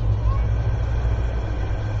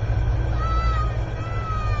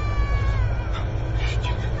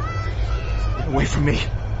 Get away from me.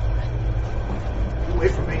 Get away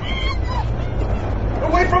from me. Get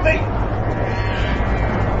away from me!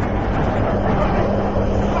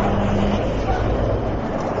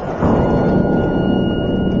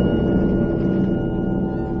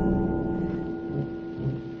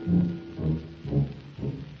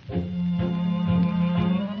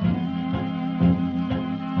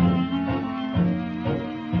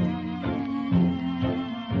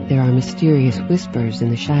 There are mysterious whispers in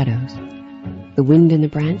the shadows. The wind in the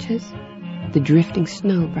branches, the drifting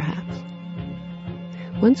snow, perhaps.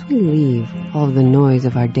 Once we leave all of the noise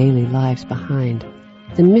of our daily lives behind,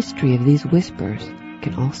 the mystery of these whispers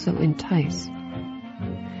can also entice.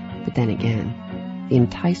 But then again, the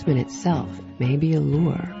enticement itself may be a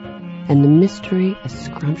lure, and the mystery a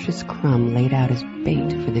scrumptious crumb laid out as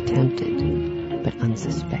bait for the tempted, but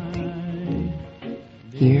unsuspecting.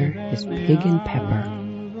 Here is Pig and Pepper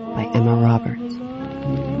by Emma Roberts.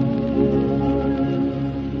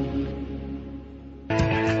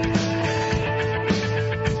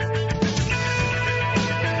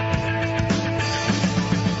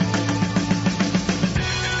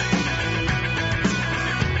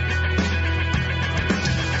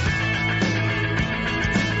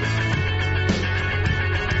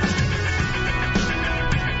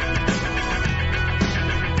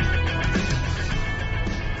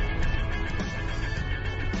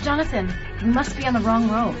 Jonathan, we must be on the wrong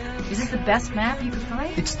road. Is this the best map you could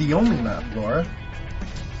find? It's the only map, Laura.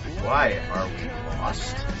 Why are we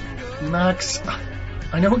lost? Max,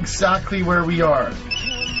 I know exactly where we are.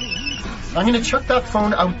 I'm going to chuck that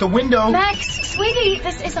phone out the window. Max, sweetie,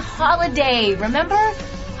 this is a holiday, remember?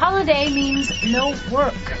 Holiday means no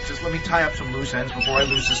work. Yeah, just let me tie up some loose ends before I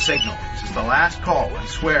lose the signal. This is the last call, I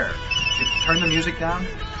swear. You turn the music down?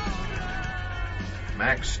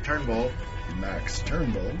 Max Turnbull. Max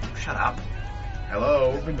Turnbull. Shut up.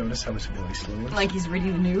 Hello. Ever notice how his voice lowers? Like he's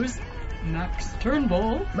reading the news. Max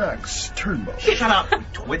Turnbull. Max Turnbull. Shut up, you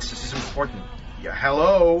twits. This is important. Yeah,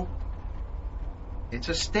 hello. It's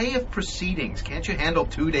a stay of proceedings. Can't you handle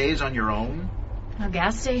 2 days on your own? No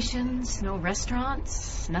gas stations, no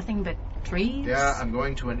restaurants, nothing but trees. Yeah, I'm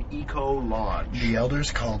going to an eco-lodge. The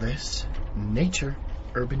elders call this nature,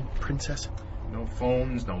 urban princess. No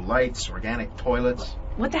phones, no lights, organic toilets.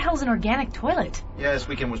 What the hell's an organic toilet? Yeah, this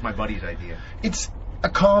weekend was my buddy's idea. It's a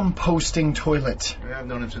composting toilet. Yeah, I've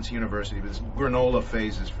known him since university, but this granola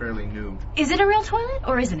phase is fairly new. Is it a real toilet,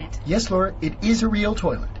 or isn't it? Yes, Laura, it is a real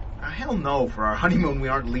toilet. Hell no, for our honeymoon we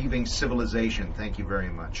aren't leaving civilization, thank you very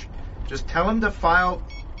much. Just tell him to file...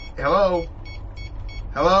 Hello?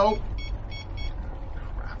 Hello?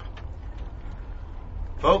 Crap.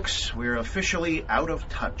 Folks, we're officially out of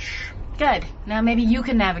touch. Good. Now maybe you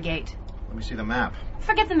can navigate. Let me see the map.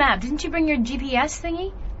 Forget the map. Didn't you bring your GPS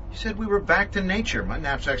thingy? You said we were back to nature. My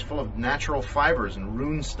knapsack's full of natural fibers and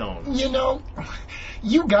rune stone. You know,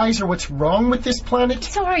 you guys are what's wrong with this planet.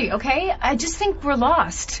 Sorry, okay? I just think we're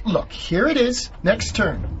lost. Look, here it is. Next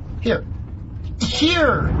turn. Here.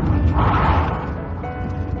 Here!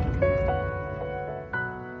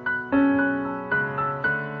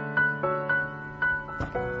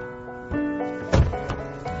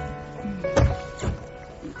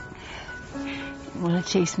 Want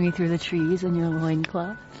to chase me through the trees in your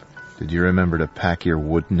loincloth? Did you remember to pack your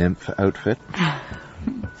wood nymph outfit?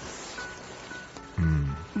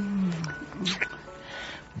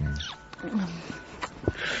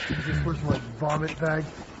 Where's my vomit bag?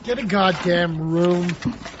 Get a goddamn room. We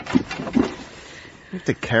have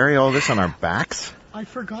to carry all this on our backs? I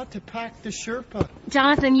forgot to pack the Sherpa.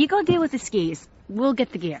 Jonathan, you go deal with the skis. We'll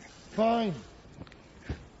get the gear. Fine.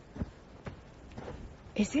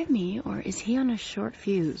 Is it me, or is he on a short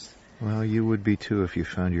fuse? Well, you would be too if you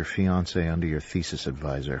found your fiancé under your thesis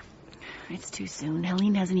advisor. It's too soon.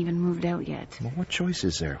 Helene hasn't even moved out yet. Well, what choice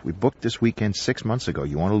is there? We booked this weekend 6 months ago.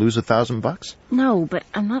 You want to lose $1,000? No, but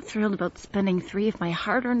I'm not thrilled about spending 3 of my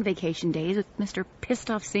hard-earned vacation days with Mr.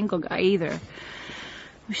 pissed-off single guy either.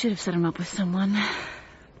 We should have set him up with someone.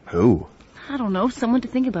 Who? I don't know. Someone to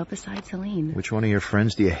think about besides Helene. Which one of your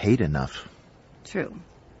friends do you hate enough? True.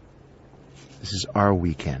 This is our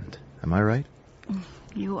weekend. Am I right?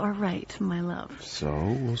 You are right, my love. So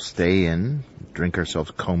we'll stay in, drink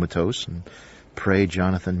ourselves comatose, and pray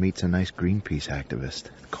Jonathan meets a nice Greenpeace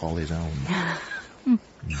activist. Call his own.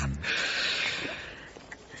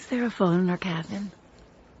 Is there a phone in our cabin?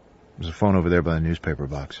 There's a phone over there by the newspaper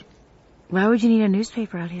box. Why would you need a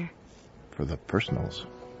newspaper out here? For the personals.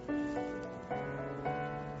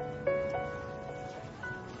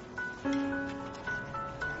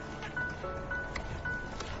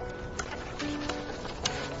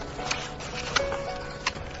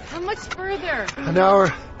 How much further? An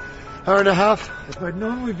hour and a half. If I'd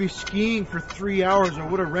known we'd be skiing for 3 hours, I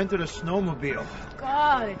would have rented a snowmobile.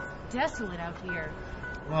 God, it's desolate out here.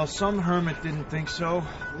 Well, some hermit didn't think so.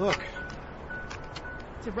 Look.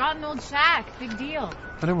 It's a rotten old shack. Big deal.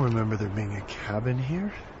 I don't remember there being a cabin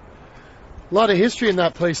here. A lot of history in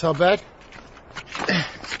that place, I'll bet.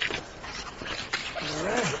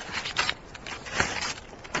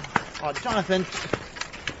 Oh, Jonathan.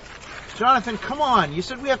 Jonathan, come on. You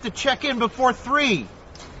said we have to check in before 3.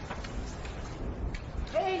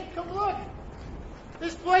 Hey, come look.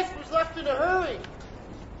 This place was left in a hurry.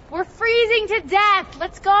 We're freezing to death.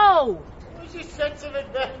 Let's go. Where's your sense of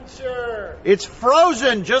adventure? It's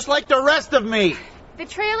frozen, just like the rest of me. The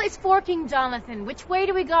trail is forking, Jonathan. Which way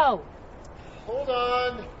do we go? Hold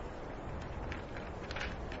on.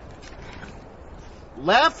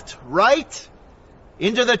 Left, right,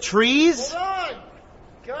 into the trees. Hold on.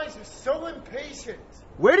 Guys are so impatient.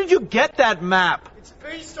 Where did you get that map? It's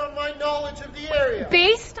based on my knowledge of the area.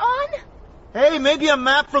 Based on? Hey, maybe a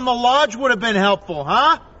map from the lodge would have been helpful,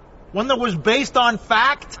 huh? One that was based on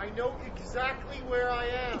fact? I know exactly where I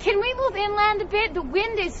am. Can we move inland a bit? The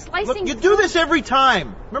wind is slicing... Look, you do this every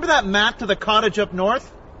time. Remember that map to the cottage up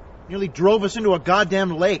north? Nearly drove us into a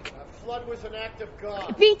goddamn lake. A flood was an act of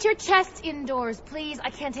God. Beat your chest indoors, please. I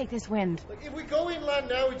can't take this wind. Look, if we go inland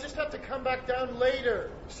now, we just have to come back down later.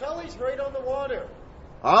 Sully's right on the water.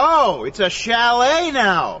 Oh, it's a chalet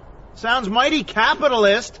now. Sounds mighty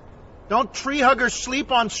capitalist. Don't tree huggers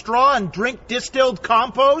sleep on straw and drink distilled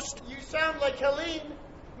compost? You sound like Helene.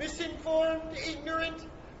 Misinformed, ignorant,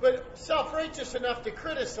 but self-righteous enough to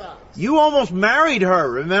criticize. You almost married her,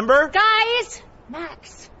 remember? Guys!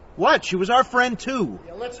 Max. What? She was our friend, too.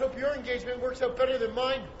 Yeah, let's hope your engagement works out better than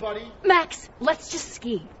mine, buddy. Max, let's just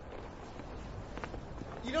ski.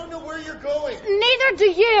 You don't know where you're going. Neither do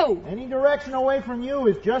you. Any direction away from you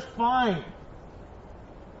is just fine.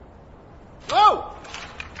 Oh!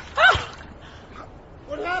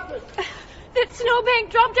 What happened? That snowbank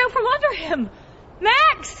dropped out from under him.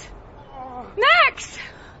 Max! Max!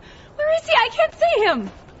 Where is he? I can't see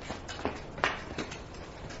him.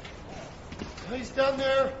 He's down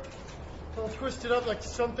there, all twisted up like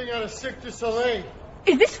something out of Cirque du Soleil.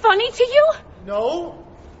 Is this funny to you? No.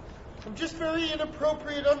 I'm just very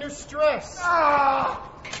inappropriate under stress.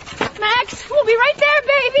 Max, we'll be right there,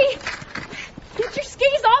 baby. Get your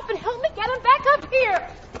skis off and help me get him back up here.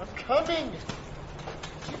 I'm coming.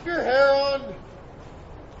 Keep your hair on.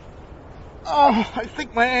 Oh, I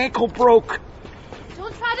think my ankle broke.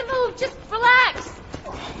 Don't try to move, just relax.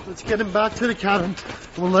 Let's get him back to the cabin.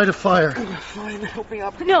 We'll light a fire. Fine, help me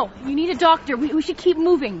up. No, you need a doctor. We should keep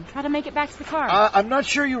moving. Try to make it back to the car. I'm not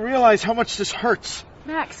sure you realize how much this hurts.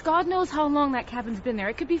 Max, God knows how long that cabin's been there.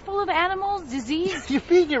 It could be full of animals, disease. You're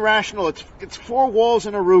being irrational. It's 4 walls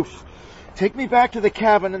and a roof. Take me back to the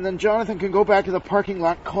cabin, and then Jonathan can go back to the parking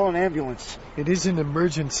lot and call an ambulance. It is an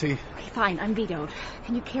emergency. Okay, fine, I'm vetoed.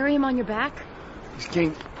 Can you carry him on your back? He's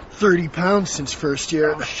gained 30 pounds since first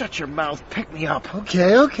year. Oh, shut your mouth. Pick me up.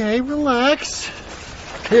 Okay, relax.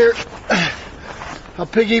 Here, I'll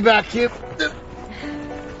piggyback you.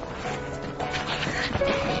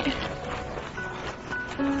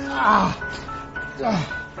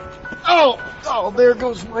 Oh, there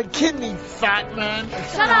goes my kidney, fat man.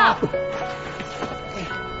 Shut up!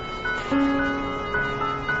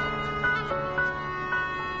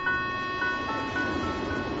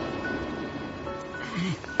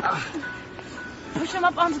 Push him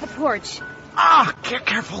up onto the porch.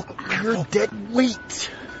 Careful. You're dead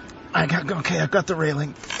weight. I got the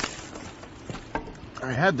railing.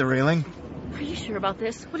 I had the railing. Are you sure about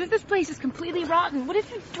this? What if this place is completely rotten? What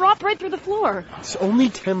if you drop right through the floor? It's only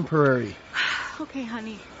temporary. Okay,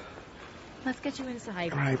 honey. Let's get you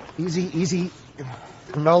inside. All right, easy.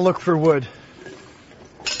 And I'll look for wood.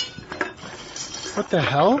 What the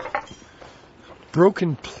hell?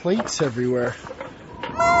 Broken plates everywhere.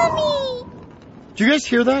 Mommy! Did you guys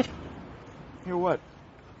hear that? Hear what?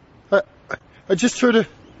 I just heard a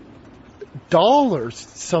doll or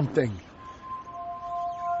something.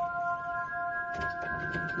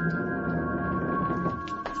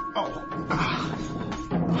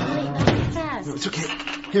 Fast. It's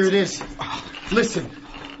okay. Here it is. Listen.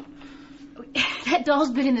 That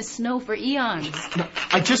doll's been in the snow for eons. No,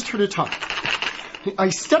 I just heard it talk. I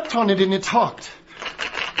stepped on it and it talked.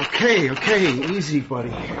 Okay, easy,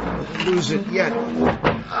 buddy. Don't lose it yet.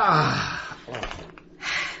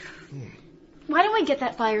 Why don't we get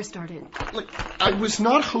that fire started? Look, I was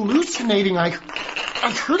not hallucinating. I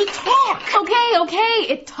heard it talk.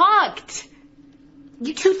 Okay, it talked.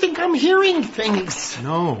 You two think I'm hearing things.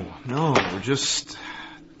 No, we're just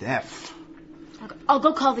deaf. I'll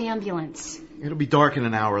go call the ambulance. It'll be dark in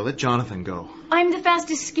an hour. Let Jonathan go. I'm the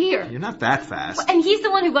fastest skier. You're not that fast. And he's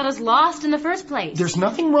the one who got us lost in the first place. There's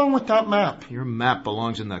nothing wrong with that map. Your map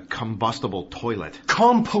belongs in the combustible toilet.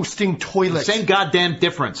 Composting toilet. Same goddamn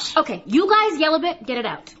difference. Okay, you guys yell a bit, get it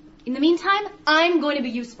out. In the meantime, I'm going to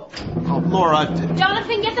be useful. Oh, Laura.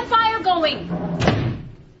 Jonathan, get the fire going.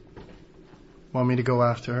 Want me to go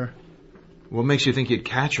after her? What makes you think you'd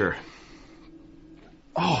catch her?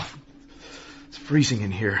 Oh, it's freezing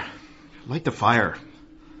in here. Light the fire.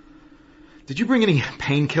 Did you bring any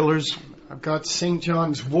painkillers? I've got St.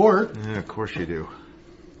 John's wort. Yeah, of course you do.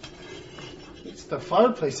 It's the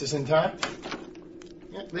fireplace is intact.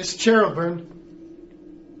 Yeah, this chair will burn.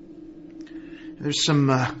 There's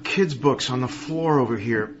some kids' books on the floor over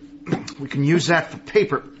here. We can use that for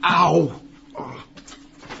paper. Ow! Oh.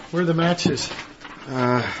 Where are the matches?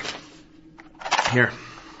 Here.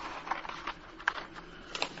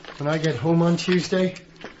 When I get home on Tuesday,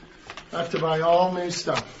 I have to buy all new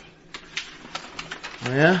stuff.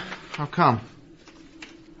 Oh, yeah? How come?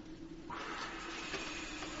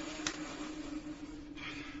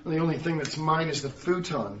 Well, the only thing that's mine is the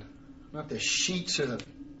futon. Not the sheets or the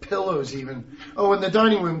pillows even. Oh, and the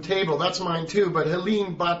dining room table, that's mine too, but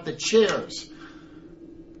Helene bought the chairs.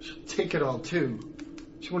 She'll take it all too.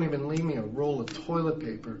 She won't even leave me a roll of toilet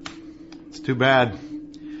paper. It's too bad.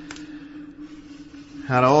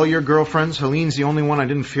 Out of all your girlfriends, Helene's the only one I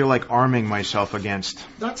didn't feel like arming myself against.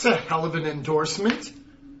 That's a hell of an endorsement.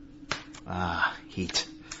 Heat.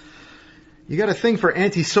 You got a thing for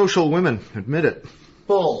antisocial women. Admit it.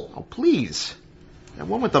 Bull. Oh, please. That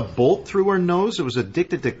one with the bolt through her nose that was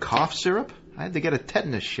addicted to cough syrup? I had to get a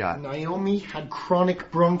tetanus shot. Naomi had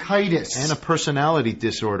chronic bronchitis. And a personality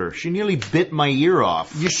disorder. She nearly bit my ear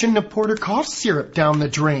off. You shouldn't have poured her cough syrup down the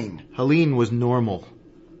drain. Helene was normal.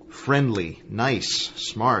 Friendly, nice,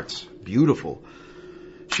 smart, beautiful.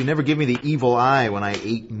 She never gave me the evil eye when I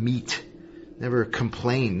ate meat. Never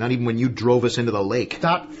complained, not even when you drove us into the lake.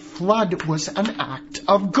 That flood was an act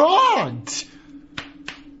of God.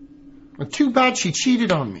 Well, too bad she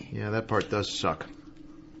cheated on me. Yeah, that part does suck.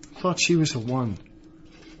 Thought she was the one.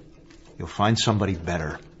 You'll find somebody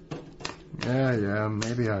better. Yeah,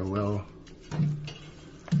 maybe I will.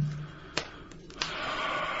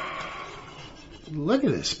 Look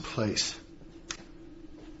at this place.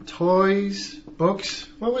 Toys, books.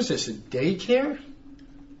 What was this, a daycare?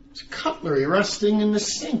 There's cutlery rusting in the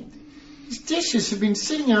sink. These dishes have been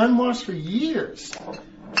sitting here unwashed for years.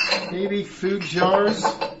 Maybe food jars.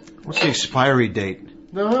 What's the expiry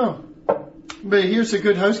date? No. But here's a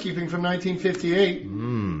good housekeeping from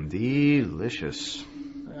 1958. Delicious.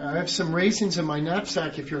 I have some raisins in my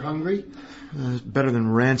knapsack if you're hungry. Better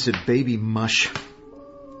than rancid baby mush.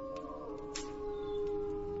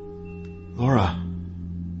 Laura.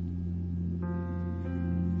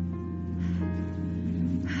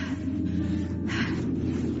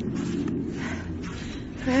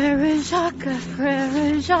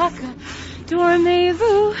 Frère Jacques,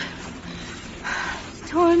 dormez-vous,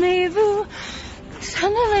 dormez-vous,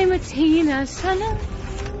 sonne mattina, sonne.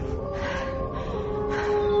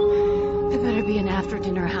 It better be an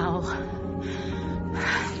after-dinner howl.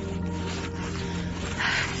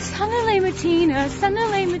 Sonne mattina,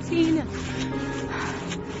 sonne mattina.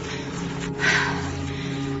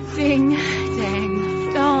 Ding,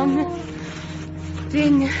 dang, dong.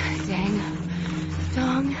 Ding, dang,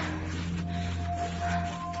 dong.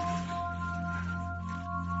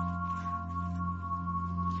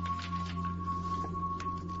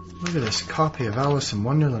 Look at this copy of Alice in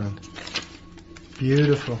Wonderland.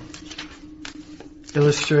 Beautiful.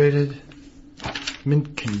 Illustrated.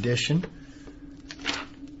 Mint condition.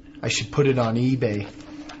 I should put it on eBay.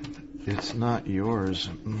 It's not yours.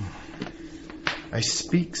 I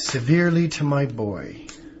speak severely to my boy.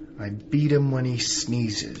 I beat him when he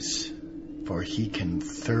sneezes, for he can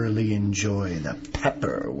thoroughly enjoy the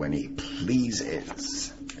pepper when he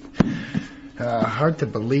pleases. Hard to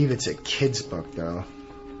believe it's a kid's book, though.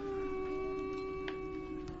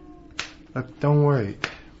 Look, don't worry.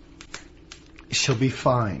 She'll be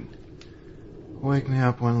fine. Wake me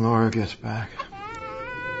up when Laura gets back.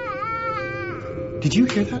 Did you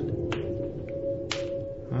hear that?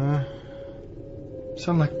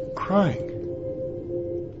 Sound like crying.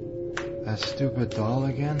 That stupid doll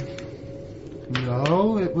again?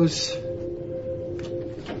 No, it was...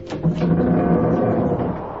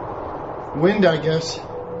 wind, I guess.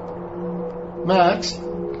 Max?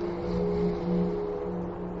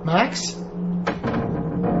 Max?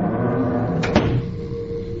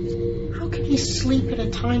 How can you sleep at a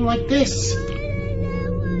time like this?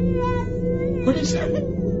 What is that?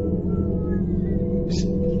 Is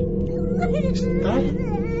that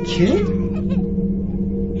a kid?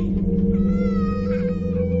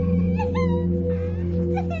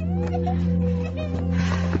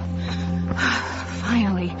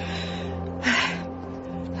 Finally.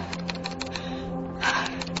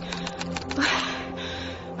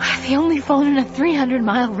 The only phone in a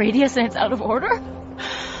 300-mile radius and it's out of order?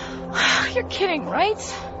 You're kidding, right?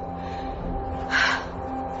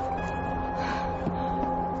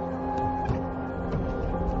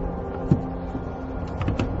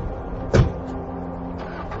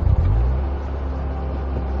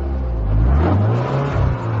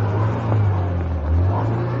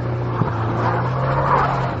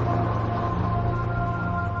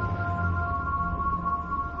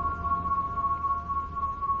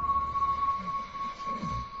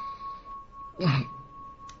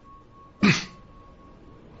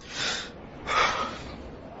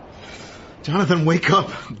 Jonathan, wake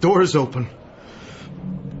up. Door's open.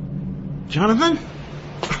 Jonathan?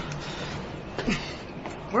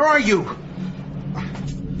 Where are you?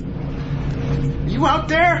 Are you out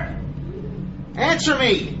there? Answer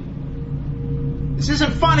me. This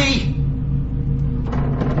isn't funny.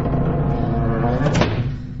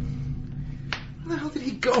 Where the hell did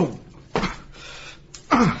he go?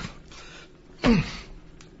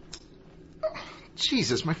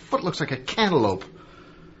 Jesus, my foot looks like a cantaloupe.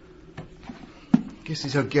 Guess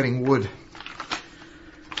he's out getting wood.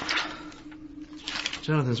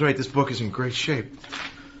 Jonathan's right, this book is in great shape.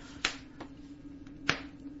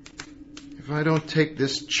 If I don't take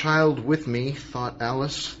this child with me, thought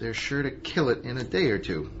Alice, they're sure to kill it in a day or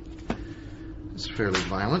two. It's fairly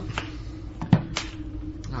violent.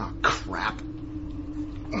 Oh, crap.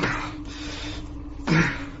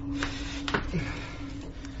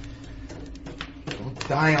 Don't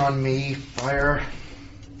die on me, fire.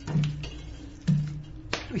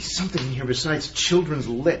 There'll be something in here besides children's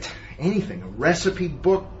lit. Anything. A recipe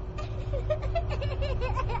book.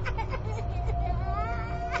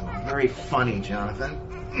 Oh, very funny, Jonathan.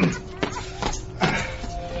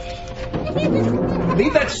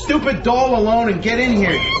 Leave that stupid doll alone and get in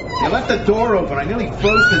here. You left the door open. I nearly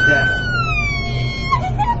froze to death.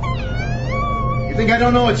 You think I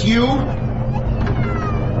don't know it's you?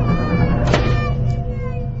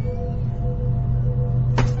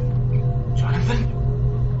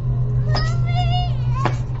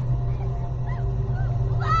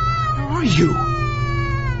 You.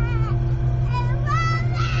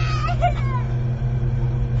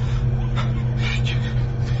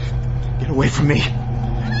 Get away from me.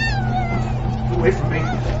 Get away from me.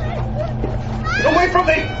 Away from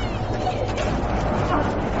me!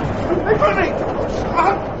 Away from me!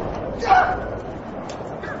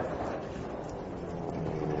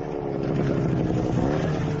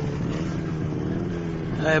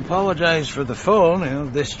 I apologize for the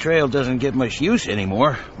phone. This trail doesn't get much use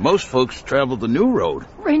anymore. Most folks travel the new road.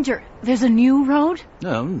 Ranger, there's a new road?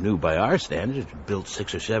 No, new by our standards. It was built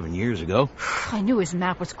 6 or 7 years ago. I knew his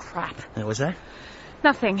map was crap. What's that?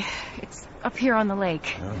 Nothing. It's up here on the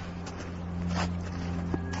lake. Oh.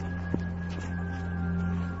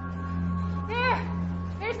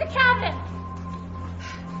 There's the cabin.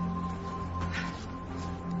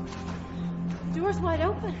 Door's wide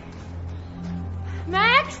open.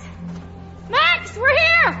 Max? Max, we're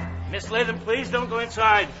here! Miss Latham, please don't go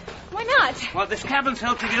inside. Why not? Well, this cabin's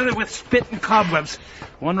held together with spit and cobwebs.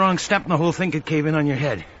 One wrong step and the whole thing could cave in on your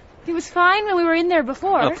head. It was fine when we were in there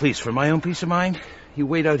before. Oh, please, for my own peace of mind, you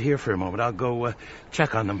wait out here for a moment. I'll go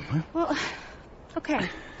check on them. Huh? Well, okay.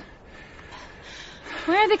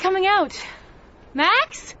 Where are they coming out?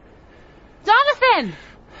 Max? Jonathan!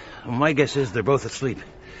 Well, my guess is they're both asleep.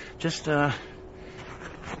 Just,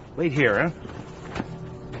 wait here, huh?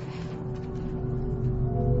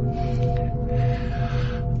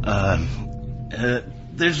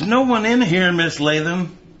 There's no one in here, Miss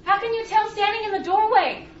Latham. How can you tell standing in the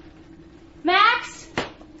doorway? Max?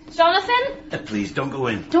 Jonathan? Please, don't go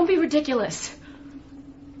in. Don't be ridiculous.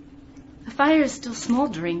 The fire is still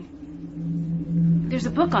smoldering. There's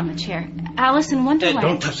a book on the chair. Alice in Wonderland.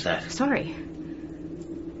 Don't touch that. Sorry.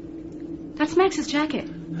 That's Max's jacket.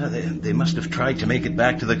 They must have tried to make it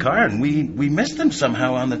back to the car, and we missed them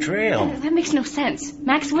somehow on the trail. That makes no sense.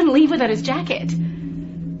 Max wouldn't leave without his jacket.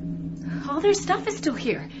 All their stuff is still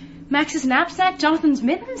here. Max's knapsack, Jonathan's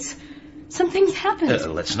mittens. Something's happened.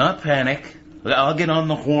 Let's not panic. I'll get on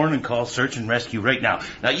the horn and call search and rescue right now.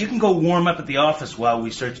 Now, you can go warm up at the office while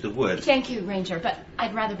we search the woods. Thank you, Ranger, but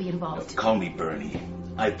I'd rather be involved. Call me Bernie.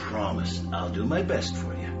 I promise I'll do my best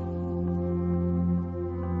for you.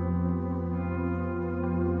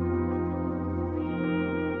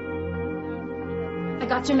 I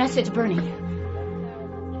got your message, Bernie.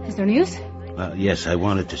 Is there news? Yes, I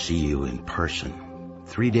wanted to see you in person.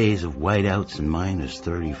 3 days of whiteouts and minus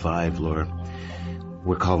 35, Laura.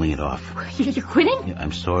 We're calling it off. You're quitting? Yeah,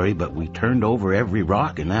 I'm sorry, but we turned over every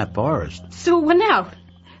rock in that forest. So what now?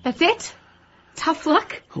 That's it? Tough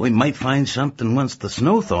luck? We might find something once the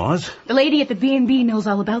snow thaws. The lady at the B&B knows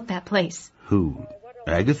all about that place. Who?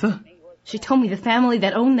 Agatha? She told me the family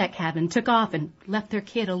that owned that cabin took off and left their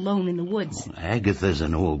kid alone in the woods. Agatha's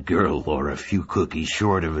an old girl, Laura. A few cookies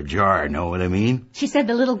short of a jar, know what I mean? She said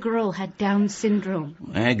the little girl had Down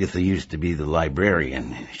syndrome. Agatha used to be the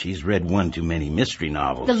librarian. She's read one too many mystery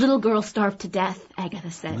novels. The little girl starved to death,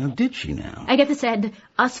 Agatha said. Well, did she now? Agatha said,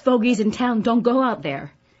 us fogies in town don't go out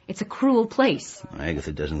there. It's a cruel place.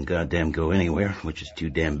 Agatha doesn't goddamn go anywhere, which is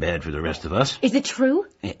too damn bad for the rest of us. Is it true?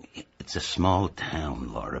 It's a small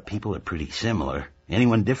town, Laura. People are pretty similar.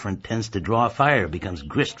 Anyone different tends to draw fire, becomes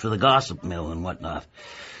grist for the gossip mill and whatnot.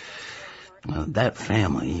 Well, that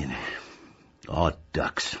family, all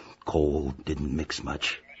ducks, cold, didn't mix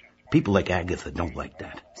much. People like Agatha don't like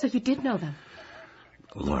that. So you did know them?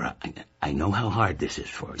 Laura, I know how hard this is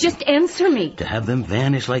for you. Just answer me. To have them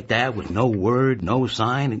vanish like that with no word, no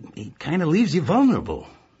sign, it kind of leaves you vulnerable.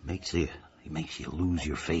 It makes you lose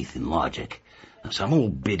your faith in logic. Some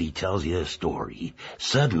old biddy tells you a story.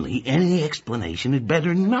 Suddenly, any explanation is better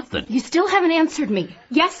than nothing. You still haven't answered me.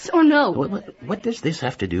 Yes or no? What does this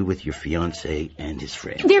have to do with your fiancé and his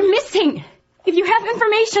friend? They're missing. If you have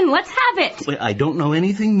information, let's have it. Well, I don't know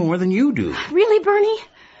anything more than you do. Really, Bernie?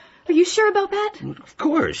 Are you sure about that? Of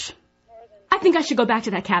course. I think I should go back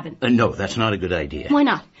to that cabin. No, that's not a good idea. Why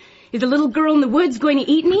not? Is the little girl in the woods going to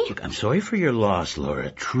eat me? Look, I'm sorry for your loss, Laura.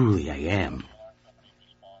 Truly, I am.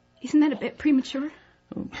 Isn't that a bit premature?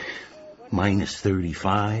 Minus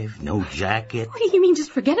 35, no jacket. What do you mean,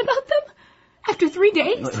 just forget about them? After 3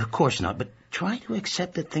 days? Of course not, but try to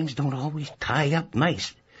accept that things don't always tie up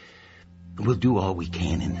nice. We'll do all we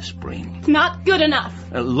can in the spring. Not good enough.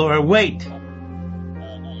 Laura, wait.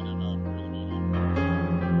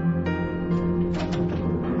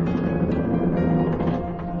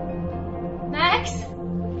 Max?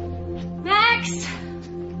 Max?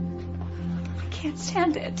 I can't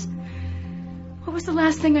stand it. What was the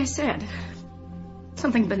last thing I said?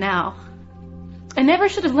 Something banal. I never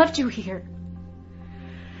should have left you here.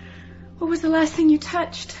 What was the last thing you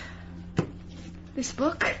touched? This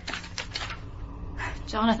book?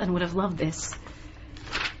 Jonathan would have loved this.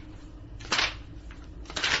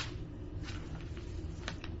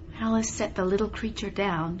 Alice set the little creature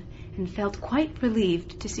down and felt quite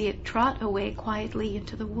relieved to see it trot away quietly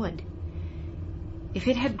into the wood. If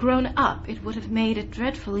it had grown up, it would have made a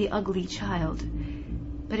dreadfully ugly child.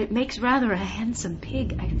 But it makes rather a handsome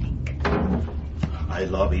pig, I think. I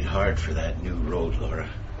lobbied hard for that new road, Laura.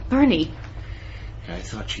 Bernie. I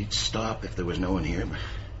thought she'd stop if there was no one here.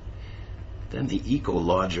 Then the Eco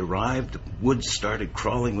Lodge arrived. The woods started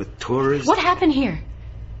crawling with tourists. What happened here?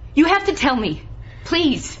 You have to tell me.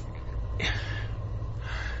 Please.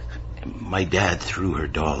 My dad threw her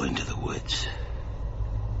doll into the woods.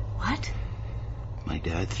 What? My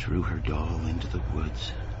dad threw her doll into the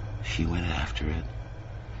woods. She went after it.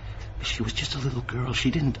 She was just a little girl.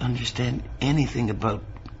 She didn't understand anything about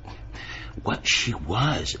what she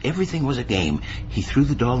was. Everything was a game. He threw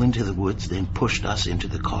the doll into the woods, then pushed us into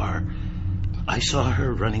the car. I saw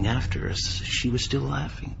her running after us. She was still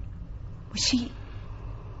laughing. Was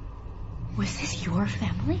this your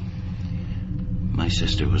family? My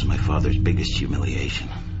sister was my father's biggest humiliation.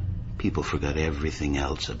 People forgot everything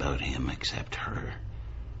else about him except her.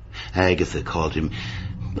 Agatha called him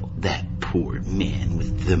that poor man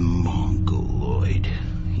with the mongoloid.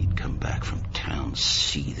 He'd come back from town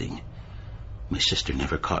seething. My sister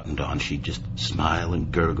never cottoned on. She'd just smile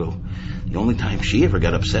and gurgle. The only time she ever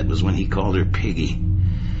got upset was when he called her Piggy.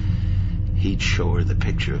 He'd show her the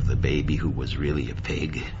picture of the baby who was really a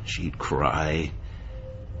pig. She'd cry.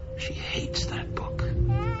 She hates that book.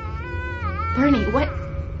 Bernie,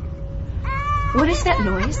 what is that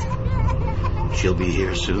noise? She'll be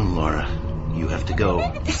here soon, Laura. You have to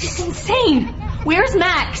go. This is insane. Where's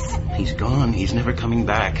Max? He's gone. He's never coming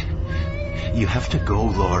back. You have to go,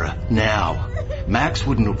 Laura. Now. Max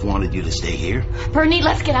wouldn't have wanted you to stay here. Bernie,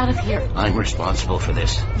 let's get out of here. I'm responsible for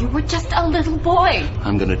this. You were just a little boy.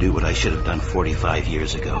 I'm going to do what I should have done 45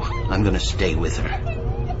 years ago. I'm going to stay with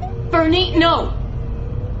her. Bernie, no.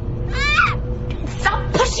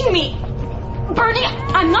 Stop pushing me. Bernie,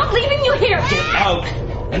 I'm not leaving you here. Get out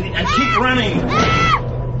and keep running.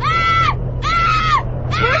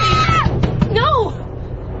 Bernie, no.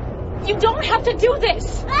 You don't have to do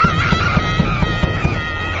this.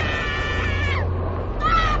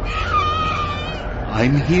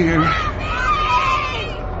 I'm here.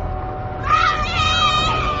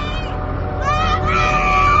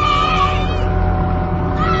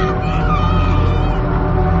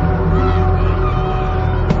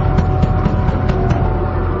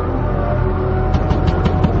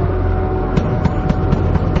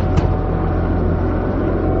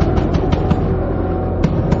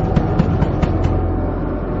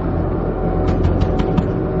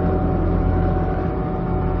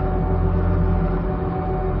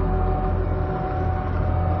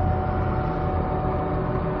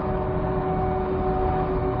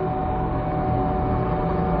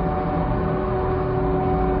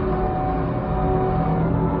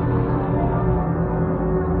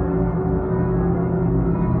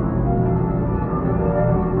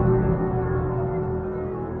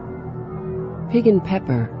 Pig and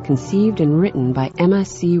Pepper, conceived and written by Emma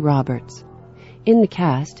C. Roberts. In the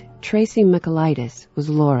cast, Tracy Michaelitis was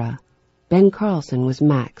Laura, Ben Carlson was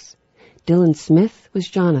Max, Dylan Smith was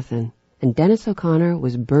Jonathan, and Dennis O'Connor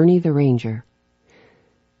was Bernie the Ranger.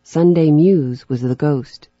 Sunday Muse was the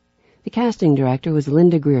Ghost. The casting director was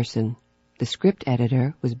Linda Grierson. The script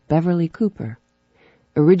editor was Beverly Cooper.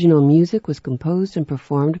 Original music was composed and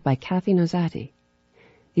performed by Kathy Nozati.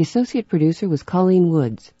 The associate producer was Colleen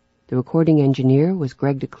Woods. The recording engineer was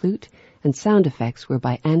Greg DeClute, and sound effects were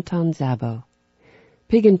by Anton Zabo.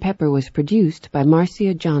 Pig and Pepper was produced by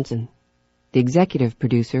Marcia Johnson. The executive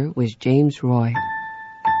producer was James Roy.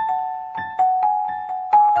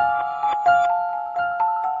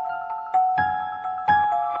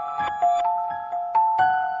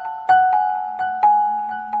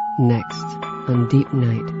 Next, on Deep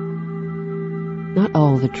Night. Not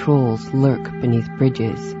all the trolls lurk beneath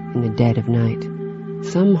bridges in the dead of night.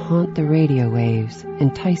 Some haunt the radio waves,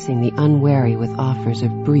 enticing the unwary with offers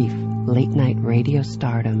of brief, late-night radio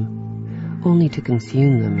stardom, only to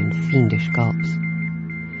consume them in fiendish gulps.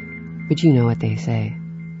 But you know what they say.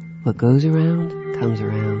 What goes around, comes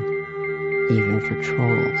around, even for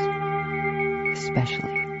trolls,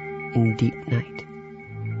 especially in deep night.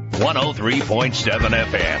 103.7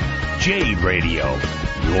 FM, Jade Radio.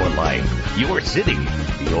 Your life, your city,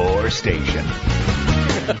 your station.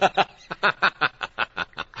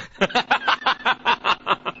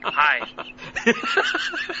 Hi.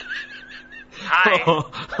 Hi.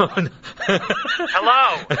 Oh, no. Hello.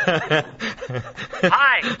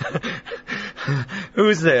 Hi.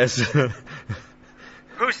 Who's this?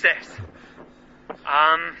 Who's this?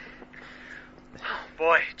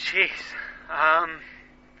 Boy, jeez.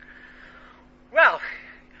 Well,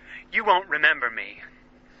 you won't remember me.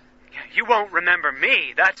 you won't remember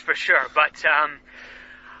me, that's for sure, but,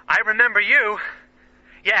 I remember you.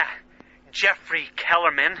 Yeah, Jeffrey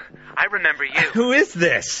Kellerman. I remember you. Who is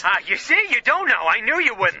this? You see, you don't know. I knew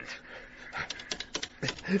you wouldn't.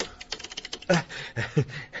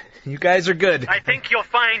 You guys are good. I think you'll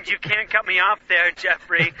find you can't cut me off there,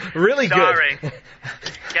 Jeffrey. Really Sorry. good.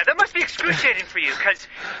 Yeah, that must be excruciating for you, because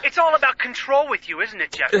it's all about control with you, isn't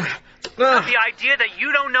it, Jeffrey? The idea that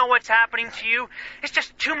you don't know what's happening to you is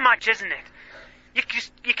just too much, isn't it?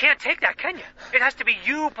 You can't take that, can you? It has to be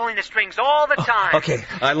you pulling the strings all the time. Okay,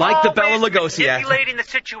 I like the Bela Lugosi act. Manipulating the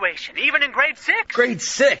situation, even in grade 6. Grade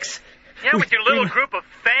 6? Yeah, with your little group of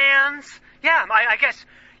fans. Yeah, I guess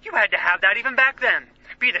you had to have that even back then.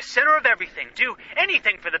 Be the center of everything. Do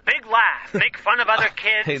anything for the big laugh. Make fun of other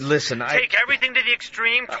kids. Hey, listen, Take everything to the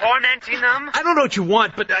extreme, tormenting them. I don't know what you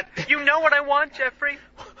want, but... You know what I want, Jeffrey?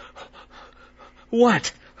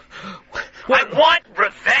 What? I want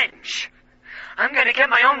revenge. I'm gonna get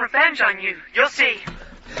my own revenge on you. You'll see.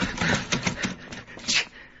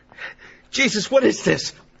 Jesus, what is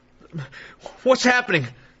this? What's happening?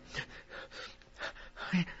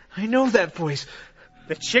 I know that voice.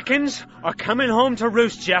 The chickens are coming home to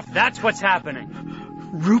roost, Jeff. That's what's happening.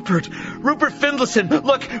 Rupert Findlayson.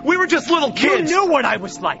 Look, we were just little kids. You knew what I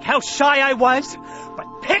was like, how shy I was.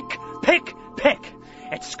 But pick.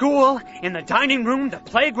 At school, in the dining room, the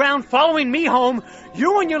playground, following me home,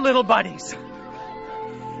 you and your little buddies.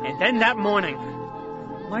 And then that morning,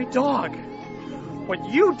 my dog. What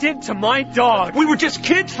you did to my dog. We were just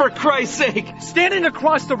kids, for Christ's sake. Standing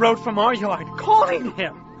across the road from our yard, calling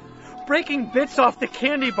him. Breaking bits off the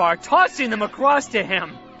candy bar, tossing them across to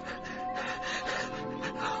him.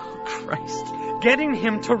 Oh, Christ. Getting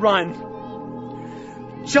him to run.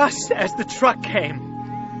 Just as the truck came.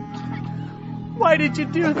 Why did you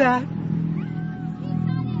do that?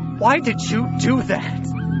 Why did you do that?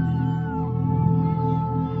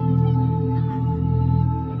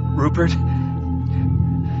 Rupert,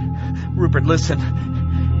 listen.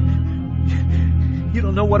 You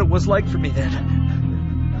don't know what it was like for me then.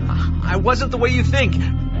 I wasn't the way you think.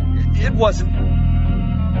 It wasn't.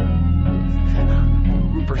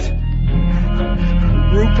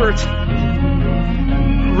 Rupert.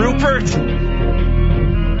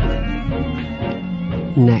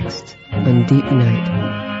 Next, on Deep Night.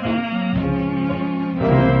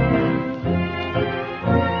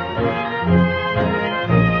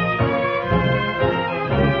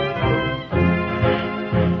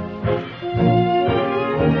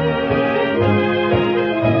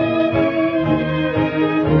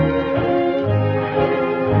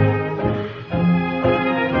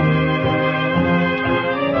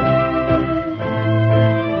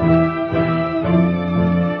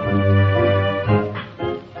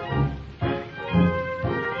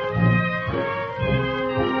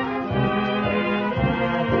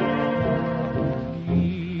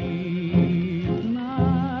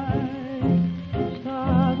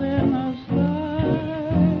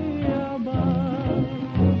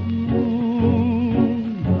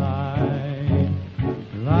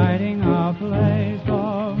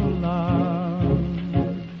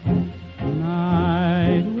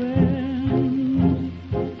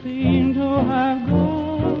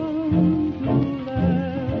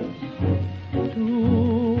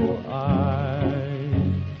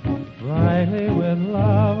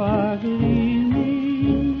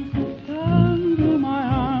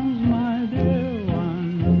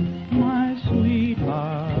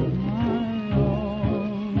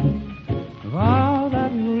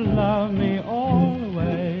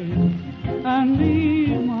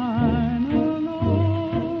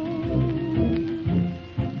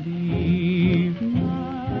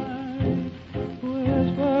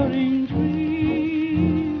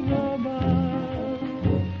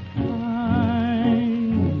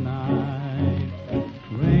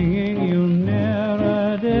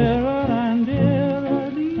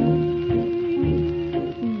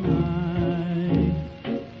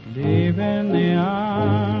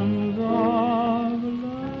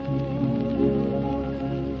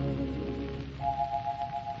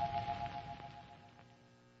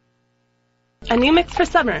 A new mix for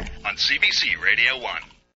summer. On CBC Radio 1.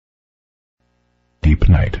 Deep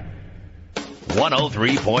Night.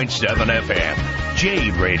 103.7 FM.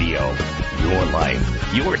 Jade Radio. Your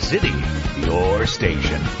life, your city, your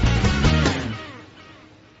station.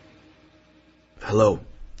 Hello.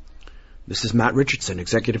 This is Matt Richardson,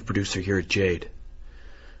 executive producer here at Jade.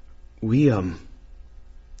 We've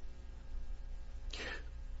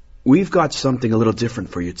got something a little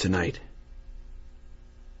different for you tonight.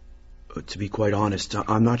 To be quite honest,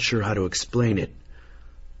 I'm not sure how to explain it.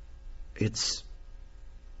 It's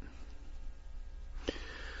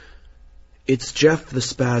It's Jeff the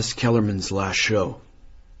Spaz Kellerman's last show.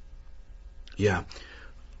 Yeah,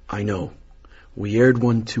 I know. We aired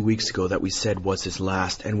one 2 weeks ago that we said was his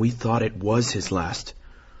last, and we thought it was his last.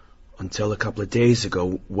 Until a couple of days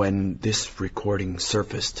ago when this recording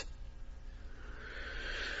surfaced.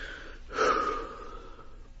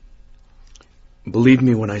 Believe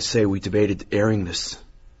me when I say we debated airing this.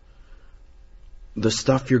 The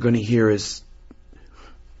stuff you're going to hear is...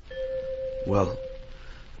 well,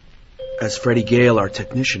 as Freddie Gale, our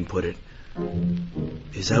technician, put it,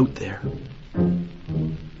 is out there.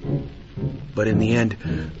 But in the end,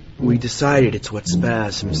 we decided it's what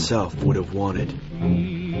Spaz himself would have wanted.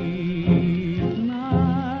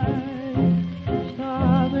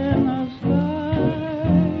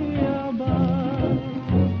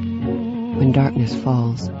 When darkness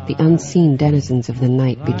falls, the unseen denizens of the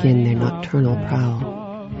night begin their nocturnal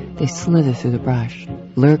prowl. They slither through the brush,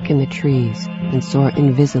 lurk in the trees, and soar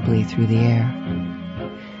invisibly through the air.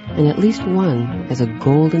 And at least one has a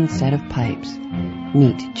golden set of pipes.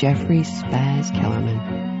 Meet Jeffrey Spaz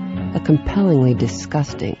Kellerman, a compellingly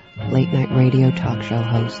disgusting late-night radio talk show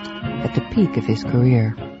host at the peak of his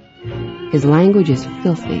career. His language is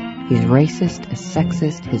filthy, he's racist, a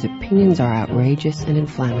sexist, his opinions are outrageous and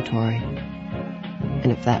inflammatory.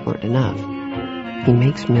 And if that weren't enough, he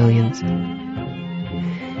makes millions.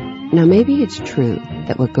 Now maybe it's true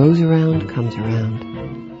that what goes around comes around.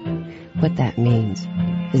 What that means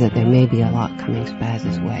is that there may be a lot coming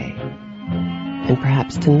Spaz's way. And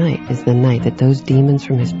perhaps tonight is the night that those demons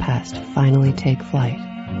from his past finally take flight.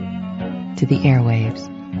 To the airwaves.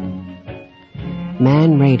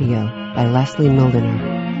 Man Radio by Leslie Mildener.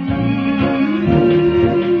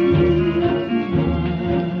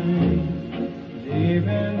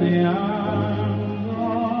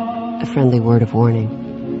 A friendly word of warning.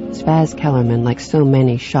 Spaz Kellerman, like so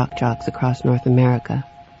many shock jocks across North America,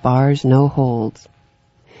 bars no holds.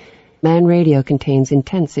 Man Radio contains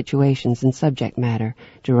intense situations and subject matter,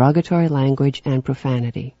 derogatory language, and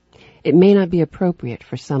profanity. It may not be appropriate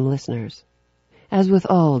for some listeners. As with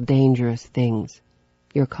all dangerous things,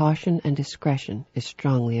 your caution and discretion is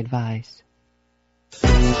strongly advised.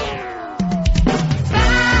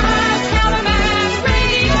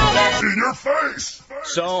 In your face!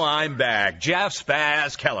 So I'm back. Jeff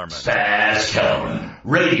Spaz Kellerman. Spaz Kellerman.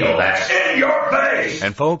 Radio that's in your face!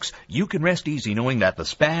 And folks, you can rest easy knowing that the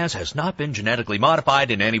Spaz has not been genetically modified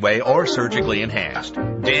in any way or surgically enhanced.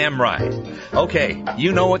 Damn right. Okay,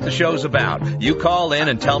 you know what the show's about. You call in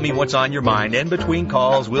and tell me what's on your mind, and between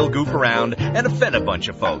calls we'll goof around and offend a bunch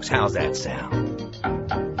of folks. How's that sound?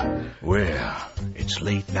 Well, it's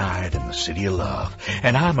late night in the city of love,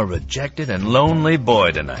 and I'm a rejected and lonely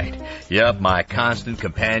boy tonight. Yep, my constant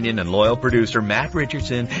companion and loyal producer, Matt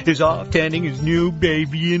Richardson, is off tending his new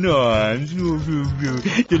baby in arms.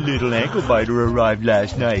 The little ankle biter arrived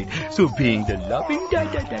last night, so being the loving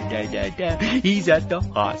he's at the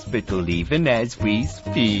hospital even as we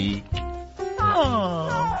speak.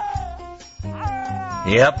 Oh.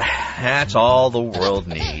 Yep, that's all the world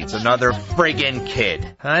needs. Another friggin'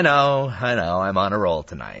 kid. I know, I'm on a roll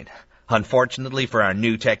tonight. Unfortunately for our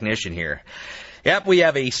new technician here. Yep, we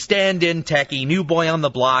have a stand-in techie, new boy on the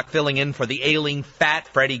block, filling in for the ailing fat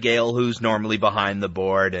Freddie Gale, who's normally behind the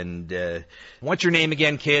board. And, what's your name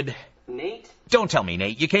again, kid? Nate? Don't tell me,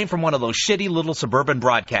 Nate. You came from one of those shitty little suburban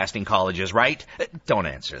broadcasting colleges, right? Don't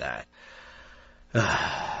answer that.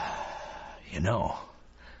 You know,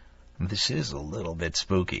 this is a little bit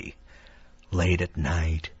spooky. Late at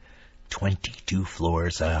night, 22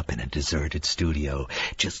 floors up in a deserted studio,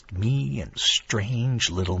 just me and strange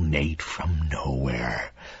little Nate from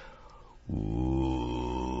nowhere.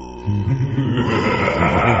 Ooh.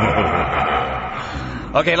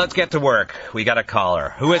 Okay, let's get to work. We got a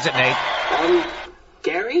caller. Who is it, Nate?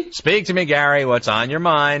 Gary? Speak to me, Gary. What's on your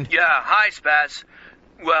mind? Yeah, hi, Spaz.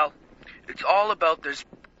 Well, it's all about this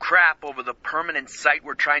crap over the permanent site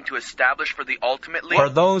we're trying to establish for the Ultimate League. For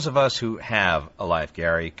those of us who have a life,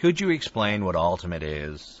 Gary, could you explain what Ultimate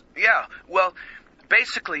is? Yeah, well,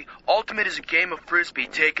 basically, Ultimate is a game of Frisbee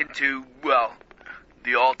taken to, well,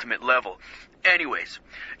 the ultimate level. Anyways,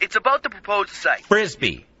 it's about the proposed site.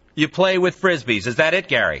 Frisbee. You play with Frisbees. Is that it,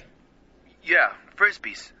 Gary? Yeah,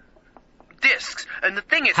 Frisbees. Discs. And the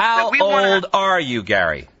thing is How that we old are you,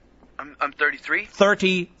 Gary? I'm 33.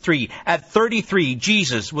 33. At 33,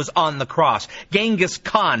 Jesus was on the cross. Genghis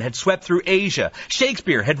Khan had swept through Asia.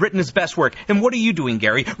 Shakespeare had written his best work. And what are you doing,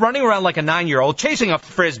 Gary? Running around like a 9-year-old chasing a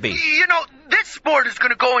Frisbee. You know, this sport is going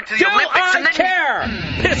to go into the Olympics and then... care!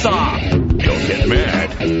 Piss off! Don't get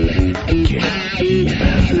mad. Get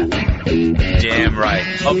even. Damn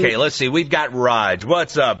right. Okay, let's see. We've got Raj.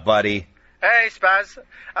 What's up, buddy? Hey, Spaz.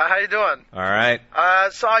 How you doing? All right.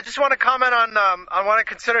 So I just want to comment on what I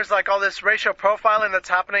consider is like all this racial profiling that's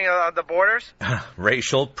happening at the borders.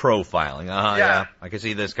 Racial profiling. Yeah. I can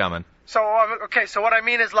see this coming. So, okay, so what I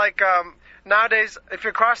mean is like nowadays, if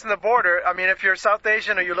you're crossing the border, I mean, if you're South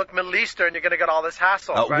Asian or you look Middle Eastern, you're going to get all this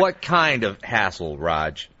hassle, right? What kind of hassle,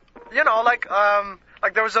 Raj? You know, like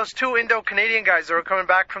there was those 2 Indo-Canadian guys that were coming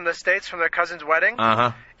back from the States from their cousin's wedding.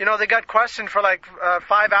 Uh-huh. You know, they got questioned for like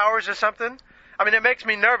 5 hours or something. I mean, it makes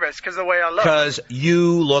me nervous because of the way I look. Because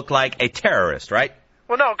you look like a terrorist, right?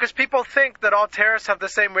 Well, no, because people think that all terrorists have the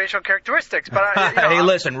same racial characteristics. But Hey,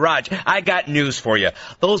 listen, Raj, I got news for you.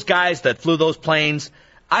 Those guys that flew those planes,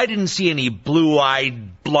 I didn't see any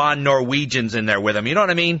blue-eyed, blonde Norwegians in there with them. You know what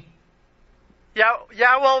I mean? Yeah.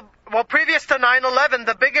 Well, previous to 9/11,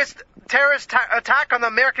 the biggest terrorist attack on the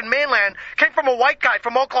American mainland came from a white guy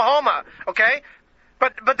from Oklahoma, okay?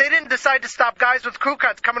 But they didn't decide to stop guys with crew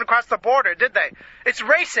cuts coming across the border, did they? It's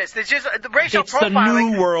racist. It's just racial it's profiling. The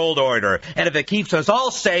New World Order. And if it keeps us all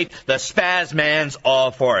safe, the Spaz Man's all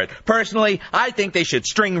for it. Personally, I think they should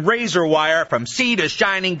string razor wire from sea to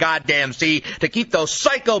shining goddamn sea to keep those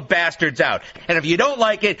psycho bastards out. And if you don't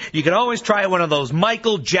like it, you can always try one of those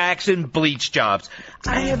Michael Jackson bleach jobs.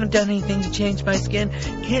 I haven't done anything to change my skin.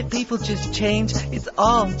 Can't people just change? It's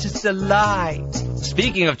all just a lie.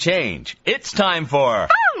 Speaking of change, it's time for...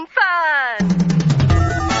 Phone Fun!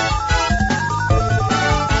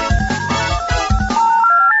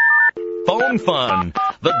 Phone Fun.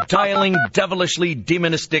 The dialing, devilishly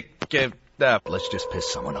demonistic... let's just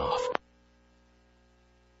piss someone off.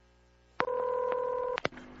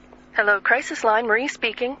 Hello, crisis line. Marie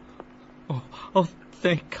speaking. Oh,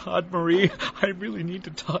 thank God, Marie. I really need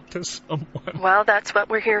to talk to someone. Well, that's what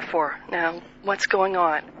we're here for. Now, what's going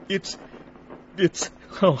on?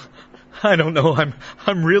 I don't know.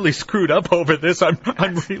 I'm really screwed up over this. I'm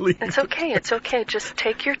really... It's okay. Just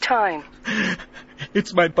take your time.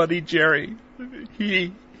 It's my buddy Jerry.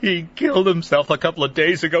 He killed himself a couple of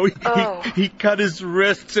days ago. He cut his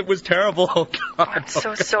wrists. It was terrible. Oh, God. I'm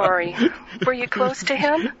so sorry. Were you close to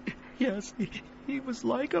him? Yes, he was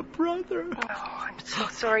like a brother. Oh, I'm so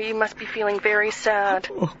sorry. You must be feeling very sad.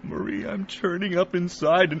 Oh, Marie, I'm churning up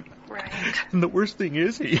inside. And the worst thing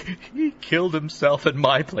is, he killed himself in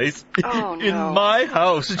my place. Oh, no. In my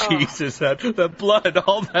house. Oh. Jesus, the blood,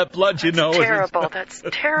 all that blood, That's terrible. That's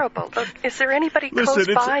terrible. Look, is there anybody close by?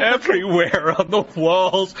 Listen, it's everywhere. On the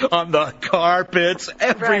walls, on the carpets,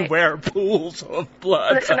 everywhere. Right. Pools of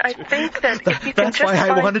blood. Listen, I think that if you can That's why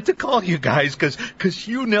I wanted to call you guys, because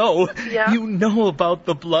you know about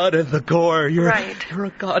the blood and the gore. You're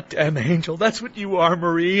a goddamn angel. That's what you are,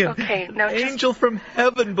 Marie. Okay, now angel from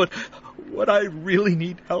heaven, but what I really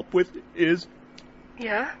need help with is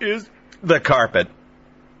the carpet.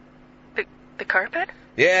 The carpet?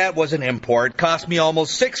 Yeah, it was an import. Cost me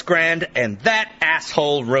almost $6,000, and that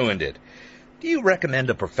asshole ruined it. Do you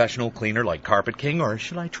recommend a professional cleaner like Carpet King, or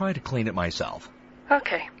should I try to clean it myself?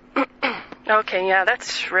 Okay. Okay, yeah,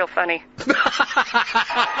 that's real funny.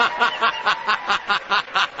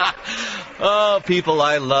 Oh, people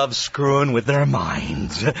I love screwing with their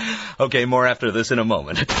minds. Okay, more after this in a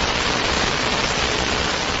moment.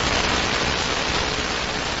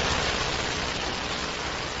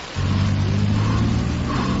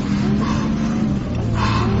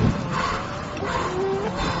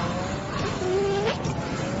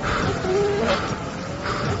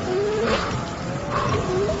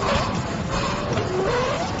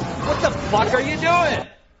 What are you doing?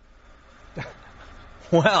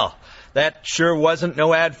 Well, that sure wasn't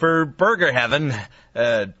no ad for Burger Heaven.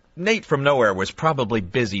 Nate from nowhere was probably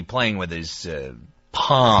busy playing with his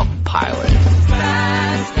Palm Pilot.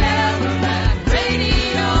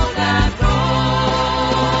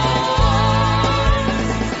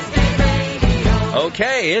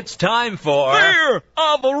 Okay, it's time for... Fear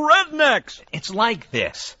of Rednecks! It's like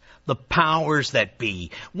this. The powers that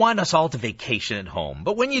be want us all to vacation at home.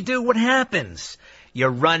 But when you do, what happens? You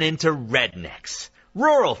run into rednecks.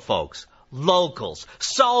 Rural folks. Locals.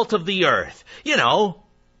 Salt of the earth. You know,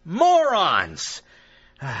 morons.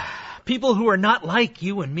 People who are not like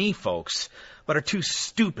you and me, folks, but are too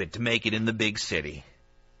stupid to make it in the big city.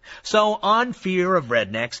 So, on Fear of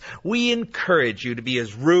Rednecks, we encourage you to be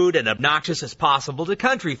as rude and obnoxious as possible to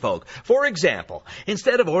country folk. For example,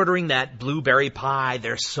 instead of ordering that blueberry pie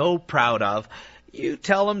they're so proud of, you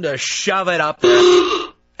tell them to shove it up.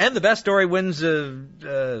 And the best story wins,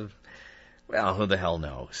 well, who the hell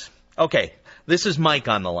knows? Okay, this is Mike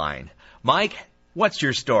on the line. Mike, what's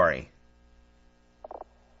your story?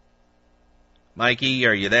 Mikey,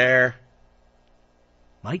 are you there?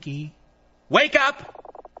 Mikey, wake up!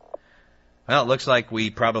 Well, it looks like we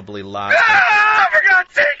probably lost... Ah! For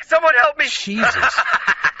God's sake! Someone help me! Jesus.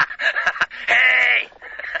 Hey!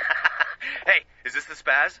 Hey, is this the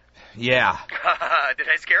spaz? Yeah. Did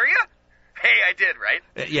I scare you? Hey, I did, right?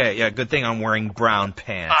 Yeah, good thing I'm wearing brown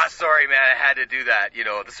pants. Sorry, man, I had to do that. You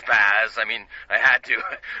know, the spaz. I mean, I had to.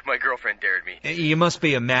 My girlfriend dared me. You must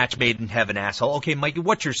be a match made in heaven, asshole. Okay, Mikey,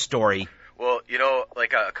 what's your story? Well, you know,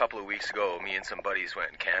 like a couple of weeks ago, me and some buddies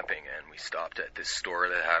went camping, and we stopped at this store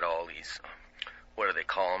that had all these, what do they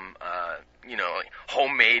call them? You know, like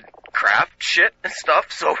homemade craft shit and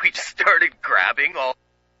stuff. So we just started grabbing all...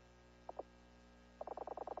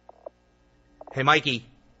 Hey, Mikey.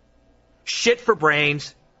 Shit for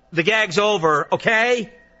brains. The gag's over,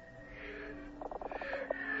 okay?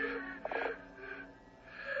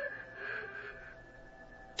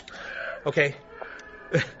 Okay.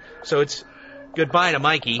 So it's goodbye to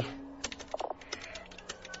Mikey.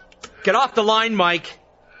 Get off the line, Mike.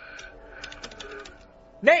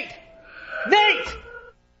 Nate! Nate!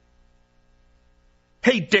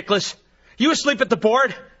 Hey, Dickless. You asleep at the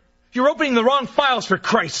board? You're opening the wrong files, for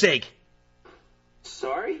Christ's sake.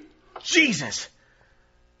 Sorry? Jesus!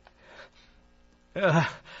 A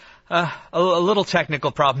little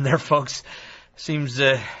technical problem there, folks. Seems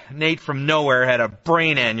Nate from nowhere had a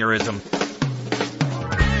brain aneurysm.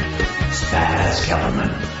 Spaz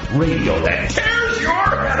Kellerman, radio that tears your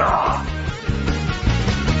head off!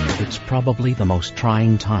 It's probably the most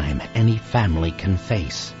trying time any family can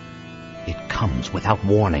face. It comes without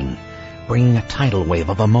warning, bringing a tidal wave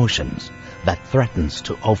of emotions that threatens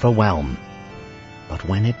to overwhelm. But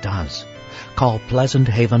when it does, call Pleasant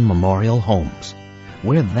Haven Memorial Homes.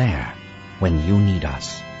 We're there when you need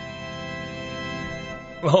us.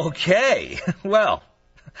 Okay, well,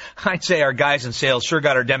 I'd say our guys in sales sure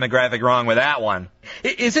got our demographic wrong with that one.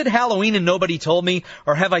 Is it Halloween and nobody told me,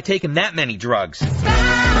 or have I taken that many drugs?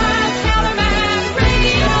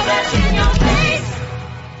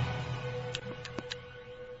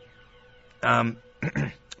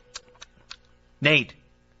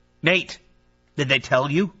 Nate, did they tell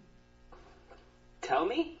you? Tell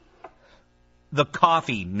me? The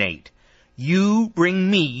coffee, Nate. You bring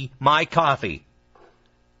me my coffee.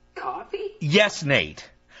 Coffee? Yes, Nate.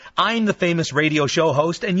 I'm the famous radio show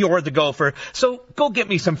host, and you're the gopher, so go get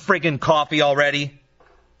me some friggin' coffee already.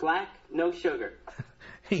 Black, no sugar.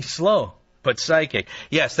 He's slow, but psychic.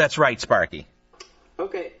 Yes, that's right, Sparky.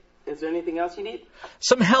 Okay, is there anything else you need?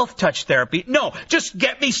 Some health touch therapy. No, just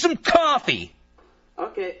get me some coffee.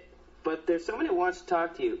 Okay, but there's someone who wants to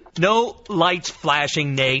talk to you. No lights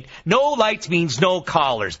flashing, Nate. No lights means no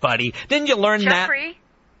callers, buddy. Didn't you learn that?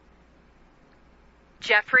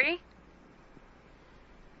 Jeffrey?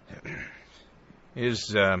 Is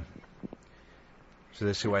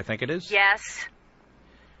this who I think it is? Yes.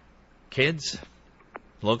 Kids,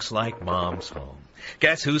 looks like Mom's home.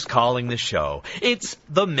 Guess who's calling the show? It's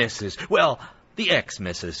the missus. Well, the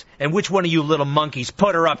ex-missus. And which one of you little monkeys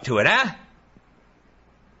put her up to it, huh?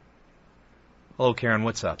 Hello, Karen,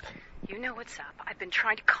 what's up? You know what's up. I've been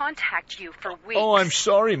trying to contact you for weeks. Oh, I'm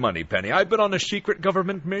sorry, Moneypenny. I've been on a secret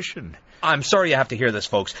government mission. I'm sorry you have to hear this,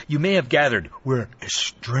 folks. You may have gathered we're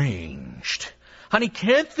estranged. Honey,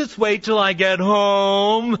 can't this wait till I get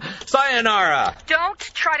home? Sayonara. Don't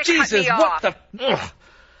try to Jesus, cut me off. what the... Ugh.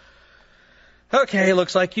 Okay,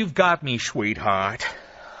 looks like you've got me, sweetheart.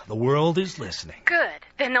 The world is listening. Good.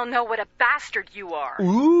 Then they'll know what a bastard you are.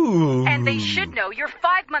 Ooh. And they should know you're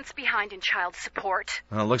 5 months behind in child support.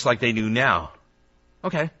 Well, it looks like they do now.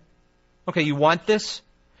 Okay, you want this?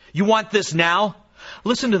 You want this now?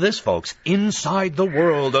 Listen to this, folks. Inside the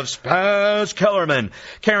world of Spaz Kellerman.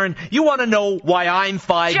 Karen, you want to know why I'm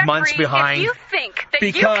 5 months behind? If you think that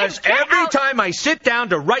because you can get every time I sit down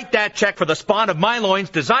to write that check for the spawn of my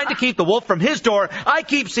loins designed to keep the wolf from his door, I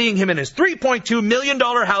keep seeing him in his $3.2 million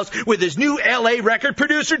house with his new L.A. record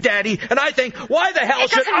producer daddy, and I think, why the hell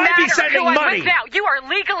should I be sending money? It doesn't matter who I'm with now. You are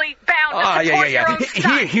legally bound to support your own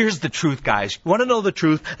son. Here's the truth, guys. You want to know the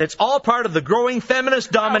truth? That's all part of the growing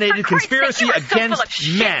feminist-dominated conspiracy against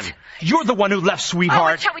men. You're the one who left,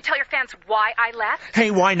 sweetheart. Shall we tell your fans why I left?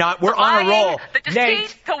 Hey, why not? We're on a roll. The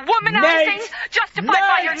deceit, the womanizing, justified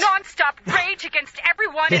by your nonstop rage against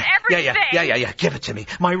everyone and everything. Yeah. Give it to me.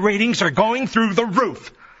 My ratings are going through the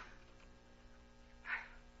roof.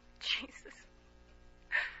 Jesus.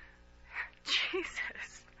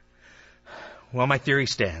 Well, my theory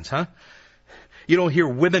stands, huh? You don't hear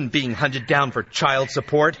women being hunted down for child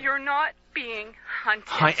support. You're not being hunted.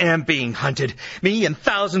 I am being hunted. Me and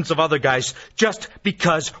thousands of other guys, just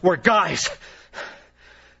because we're guys.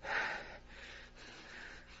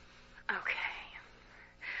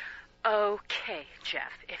 Okay,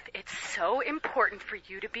 Jeff. If it's so important for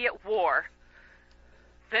you to be at war,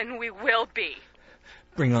 then we will be.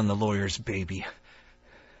 Bring on the lawyers, baby.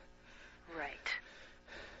 Right.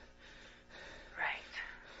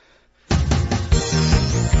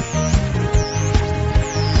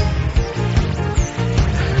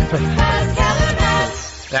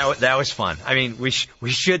 That was fun. I mean, we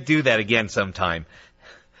should do that again sometime.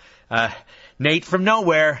 Nate from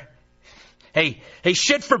nowhere. Hey,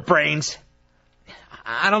 shit for brains.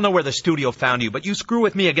 I don't know where the studio found you, but you screw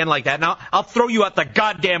with me again like that, and I'll throw you out the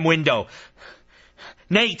goddamn window.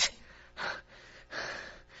 Nate.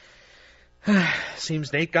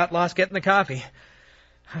 Seems Nate got lost getting the coffee.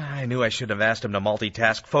 I knew I should have asked him to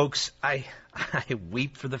multitask. Folks, I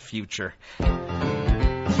weep for the future.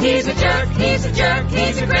 He's a jerk, he's a jerk,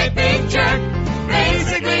 he's a great big jerk.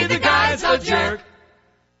 Basically, the guy's a jerk.